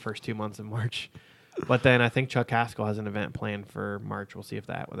than the first 2 months of March. But then I think Chuck Haskell has an event planned for March. We'll see if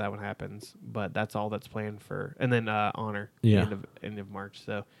that one happens. But that's all that's planned for. And then Honor, end of March.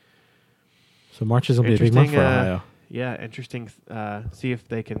 So March is going to be a big month for Ohio. Yeah, interesting. See if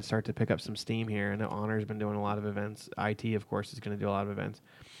they can start to pick up some steam here. I know Honor's been doing a lot of events. IT, of course, is going to do a lot of events.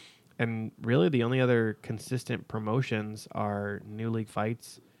 And really the only other consistent promotions are New League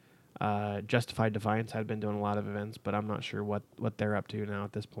Fights. Justified Defiance had been doing a lot of events, but I'm not sure what they're up to now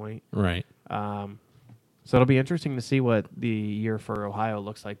at this point. Right. So it'll be interesting to see what the year for Ohio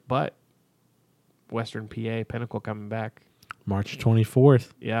looks like. But Western PA, Pinnacle coming back. March 24th.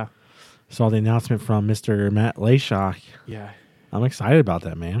 Yeah. Saw the announcement from Mr. Matt Lashock. Yeah. I'm excited about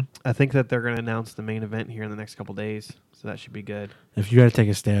that, man. I think that they're going to announce the main event here in the next couple days, so that should be good. If you had to take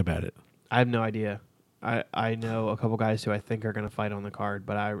a stab at it. I have no idea. I know a couple guys who I think are going to fight on the card,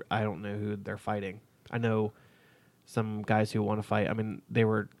 but I don't know who they're fighting. I know some guys who want to fight. I mean, they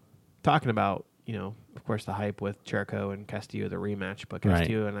were talking about, of course, the hype with Jericho and Castillo, the rematch, but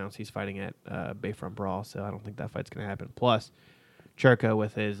Castillo announced he's fighting at Bayfront Brawl, so I don't think that fight's going to happen. Plus, Jericho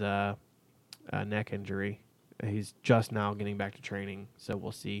with his neck injury, he's just now getting back to training, so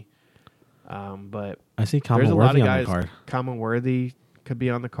we'll see. But I see there's Common a lot Worthy of on guys. the card. Common Worthy could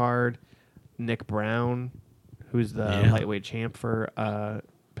be on the card. Nick Brown, who's the lightweight champ for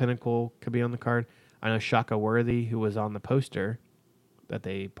Pinnacle, could be on the card. I know Shaka Worthy, who was on the poster that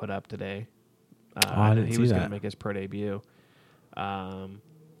they put up today. I didn't he see was going that. to make his pro debut.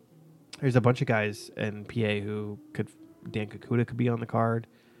 There's a bunch of guys in PA who could. Dan Kakuta could be on the card.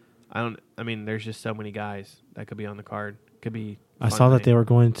 I mean, there's just so many guys that could be on the card. Could be. I saw that they were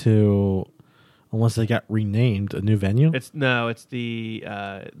going to, unless they got renamed, a new venue. It's the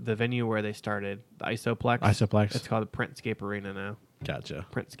venue where they started, the Isoplex. Isoplex. It's called the Printscape Arena now. Gotcha.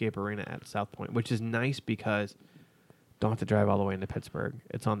 Printscape Arena at South Point, which is nice because don't have to drive all the way into Pittsburgh.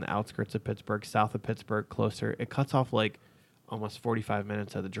 It's on the outskirts of Pittsburgh, south of Pittsburgh, closer. It cuts off like almost 45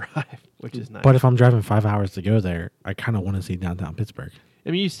 minutes of the drive, which is nice. But if I'm driving 5 hours to go there, I kind of want to see downtown Pittsburgh.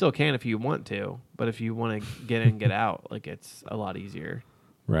 I mean, you still can if you want to, but if you want to get in, get out, like it's a lot easier,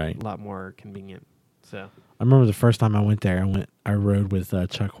 Right. a lot more convenient. So I remember the first time I went there, I rode with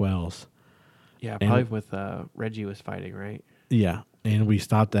Chuck Wells. yeah, And- probably with Reggie was fighting, right? Yeah, and we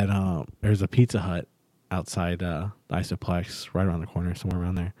stopped at there's a Pizza Hut outside the Isoplex, right around the corner, somewhere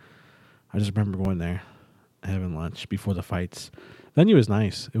around there. I just remember going there, having lunch before the fights. Venue was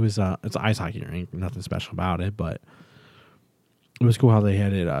nice. It was it's an ice hockey rink, nothing special about it, but it was cool how they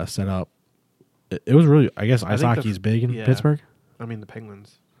had it set up. It was really, I guess, ice think hockey's big in yeah. Pittsburgh. I mean, the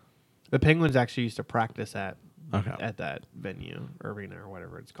Penguins. The Penguins actually used to practice at Okay. that venue, arena, or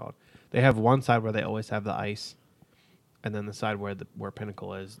whatever it's called. They have one side where they always have the ice, and then the side where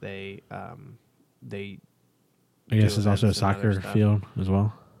Pinnacle is, they I do guess there's also a events and other soccer stuff. field as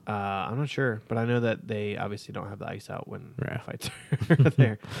well. I'm not sure, but I know that they obviously don't have the ice out when Yeah. fights are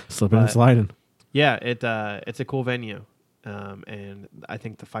there. Slipping and But- sliding. Yeah, it's a cool venue, and I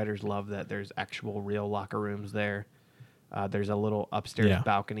think the fighters love that there's actual real locker rooms there. There's a little upstairs Yeah.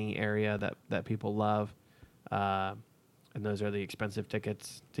 balcony area that people love, and those are the expensive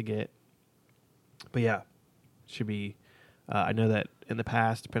tickets to get. But yeah, should be. I know that in the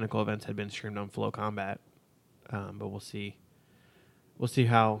past, Pinnacle events had been streamed on Flow Combat, but we'll see. We'll see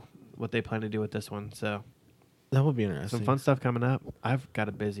what they plan to do with this one. So That would be interesting. some fun stuff coming up. I've got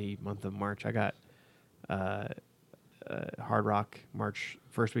a busy month of March. I got Hard Rock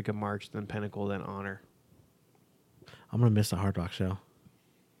first week of March, then Pinnacle, then Honor. I'm gonna miss the Hard Rock show.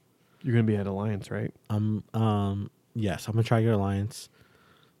 You're gonna be at Alliance, right? Yes, I'm gonna try to go to Alliance.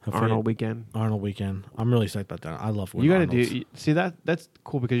 Hopefully- Arnold weekend. Arnold weekend. I'm really psyched about that. I love You got to Arnold's. do. See that's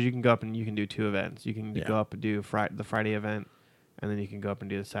cool because you can go up and you can do two events. You can Yeah. go up and do the Friday event, and then you can go up and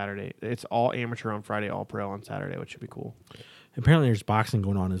do the Saturday. It's all amateur on Friday, all pro on Saturday, which should be cool. Apparently, there's boxing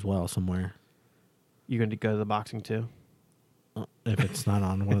going on as well somewhere. You going to go to the boxing too? If it's not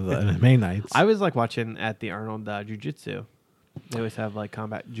on one of the MMA nights. I was like watching at the Arnold Jiu-Jitsu. They always have like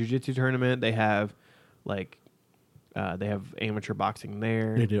combat jiu-jitsu tournament. They have like they have amateur boxing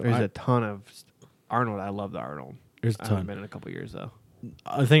there. They do. There's a ton of Arnold. I love the Arnold. There's a I haven't ton. been in a couple years though.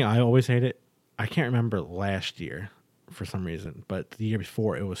 I think I always hate it. I can't remember last year for some reason, but the year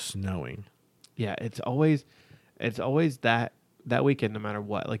before it was snowing. Yeah, it's always that weekend no matter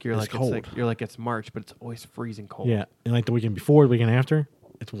what. Like It's cold. It's March, but it's always freezing cold. Yeah, and like the weekend before, the weekend after,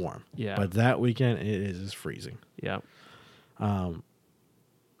 it's warm. Yeah. But that weekend, it is freezing. Yeah.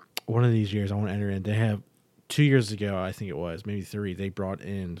 One of these years, I want to enter in. They have 2 years ago, I think it was, maybe 3. They brought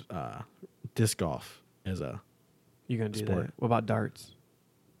in disc golf as a. You're gonna do Sport. that. What about darts?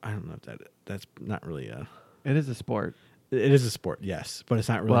 I don't know if that's not really a. It is a sport. It is a sport, yes, but it's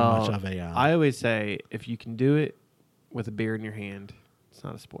not really Well, much of a. I always say if you can do it with a beer in your hand, it's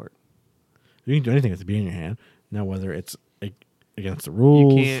not a sport. You can do anything with the beer in your hand. Now, whether it's against the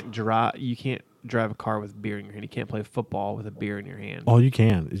rules, You can't drive a car with beer in your hand. You can't play football with a beer in your hand. all you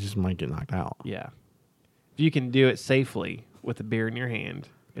can. It just might get knocked out. Yeah. If you can do it safely with a beer in your hand,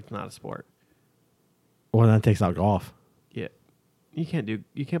 it's not a sport. Well, that takes out golf. Yeah. You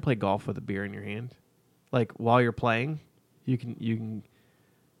can't play golf with a beer in your hand. Like while you're playing, you can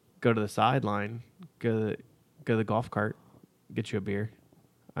go to the sideline, go to the golf cart, get you a beer.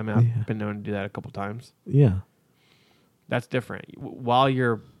 I mean, Yeah. I've been known to do that a couple times. Yeah. That's different. While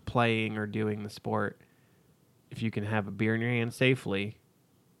you're playing or doing the sport, if you can have a beer in your hand safely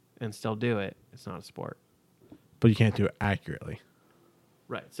and still do it, it's not a sport. But you can't do it accurately.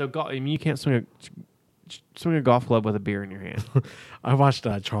 Right. So I mean, you can't swing a golf club with a beer in your hand. I watched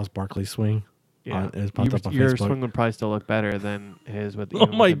Charles Barkley swing. Yeah. It was popped up on Your Facebook. swing would probably still look better than his with. Oh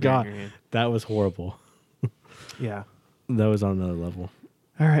even my with a beer in God. your hand. That was horrible. Yeah. That was on another level.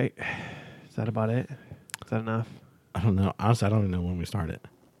 All right. Is that about it? Is that enough? I don't know. Honestly, I don't even know when we started.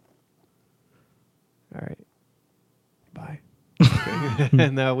 All right. Bye.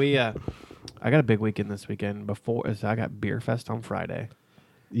 No, I got a big weekend this weekend. So I got Beer Fest on Friday.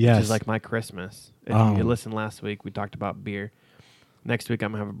 Yes. Which is like my Christmas. If you listened last week, we talked about beer. Next week,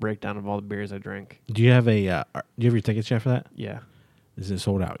 I'm going to have a breakdown of all the beers I drink. Do you have a? Do you have your tickets yet for that? Yeah. Is it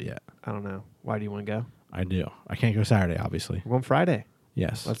sold out yet? I don't know. Why do you want to go? I do. I can't go Saturday, obviously. We're going Friday.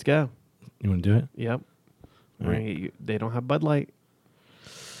 Yes. Let's go. You want to do it? Yep. All right. They don't have Bud Light.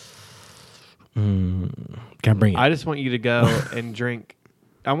 Can I bring it? I just want you to go and drink.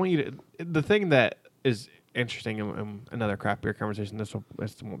 I want you to. The thing that is interesting in another craft beer conversation. This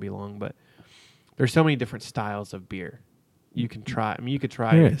won't be long, but there's so many different styles of beer you can try. I mean, you could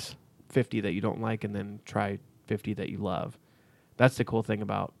try There is. 50 that you don't like, and then try 50 that you love. That's the cool thing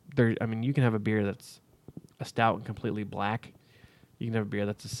about there. I mean, you can have a beer that's a stout and completely black. You can have a beer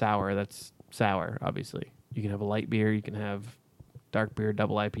that's a sour. That's sour, obviously. You can have a light beer. You can have dark beer,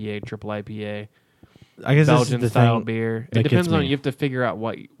 double IPA, triple IPA. I guess Belgian this is the style thing beer. that It depends gets on me. you have to figure out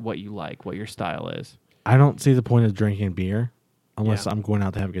what you like, what your style is. I don't see the point of drinking beer unless Yeah. I'm going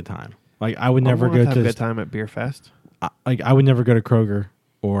out to have a good time. Like I would never I'm go gonna have to a good time at Beer Fest. I would never go to Kroger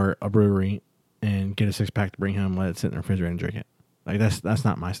or a brewery and get a 6-pack to bring home, let it sit in the refrigerator and drink it. Like that's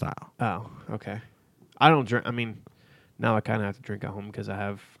not my style. Oh, okay. I don't drink. I mean, now I kind of have to drink at home because I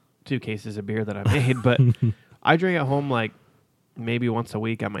have 2 cases of beer that I made. But I drink at home like maybe once a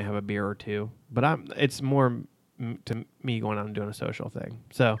week. I might have a beer or 2. But it's more to me going out and doing a social thing.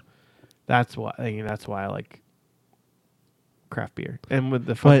 So that's why I like craft beer. And with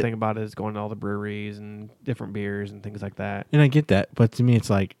the fun But- thing about it is going to all the breweries and different beers and things like that. And I get that, but to me it's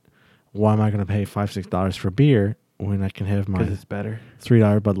like, why am I going to pay $5-6 for beer when I can have my Because it's better.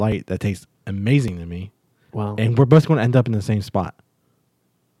 $3 Bud Light that tastes amazing to me? Well, And we're both going to end up in the same spot.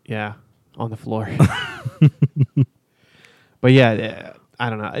 yeah, on the floor. But yeah, I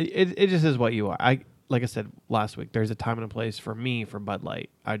don't know. It just is what you are. Like I said last week, there's a time and a place for me for Bud Light.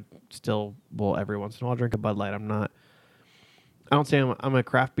 I still will every once in a while drink a Bud Light. I don't say I'm a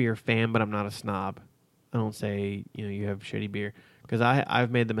craft beer fan, but I'm not a snob. I don't say you have shitty beer because I've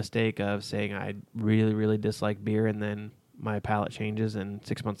made the mistake of saying I really really dislike beer and then my palate changes and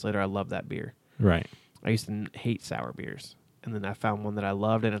 6 months later I love that beer. Right. I used to hate sour beers and then I found one that I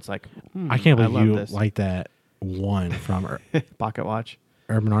loved and it's like I can't believe love you this. like that one from Pocket watch.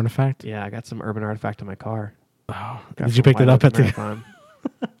 Urban Artifact. Yeah, I got some Urban Artifact in my car. Oh, Got did you from pick that White up at Oak the? Marathon.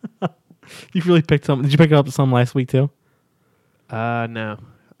 You really picked some? Did you pick up some last week too? No,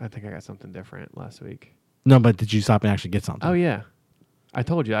 I think I got something different last week. No, but did you stop and actually get something? Oh yeah, I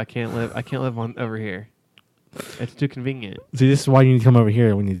told you I can't live on over here. It's too convenient. See, this is why you need to come over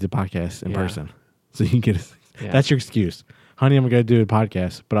here when you do the podcast in Yeah. person, so you can get. Yeah. That's your excuse, honey. I'm gonna do a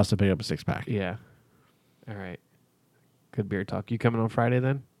podcast, but also pick up a 6-pack. Yeah. All right. Good beer talk. You coming on Friday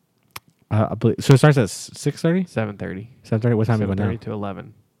then? I believe, so it starts at 6:30, 7:30. 7:30. What time are we going 7:30 now? to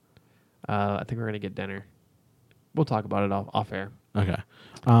 11. I think we're gonna get dinner. We'll talk about it off air. Okay.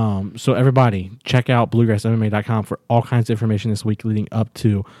 So everybody, check out bluegrassmma.com for all kinds of information this week leading up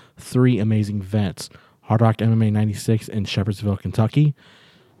to 3 amazing events. Hard Rock MMA 96 in Shepherdsville, Kentucky.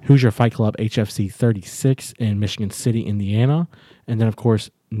 Hoosier Fight Club HFC 36 in Michigan City, Indiana. And then, of course,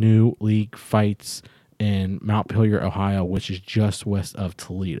 new league fights in Mount Pillier, Ohio, which is just west of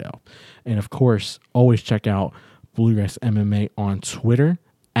Toledo. And, of course, always check out Bluegrass MMA on Twitter,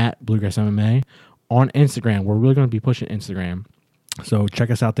 at Bluegrass MMA. On Instagram, we're really going to be pushing Instagram. So check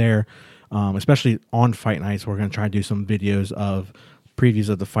us out there, especially on fight nights. We're going to try to do some videos of previews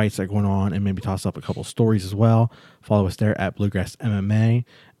of the fights that are going on and maybe toss up a couple stories as well. Follow us there at Bluegrass MMA.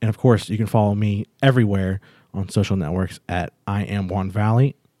 And, of course, you can follow me everywhere on social networks at I Am Juan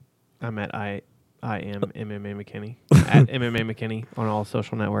Valley. I'm at I am MMA McKinney at MMA McKinney on all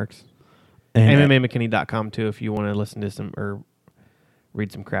social networks. And MMAMcKinney.com too if you want to listen to some or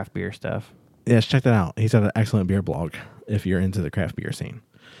read some craft beer stuff. yes, check that out. He's got an excellent beer blog if you're into the craft beer scene.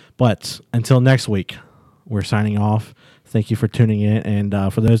 But until next week, we're signing off. Thank you for tuning in.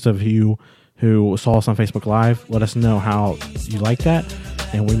 And for those of you who saw us on Facebook Live, let us know how you like that.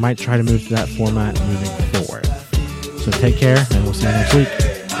 And we might try to move to that format moving forward. So take care, and we'll see you next week.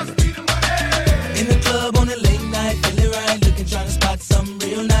 In the club on a late night, feeling right, looking trying to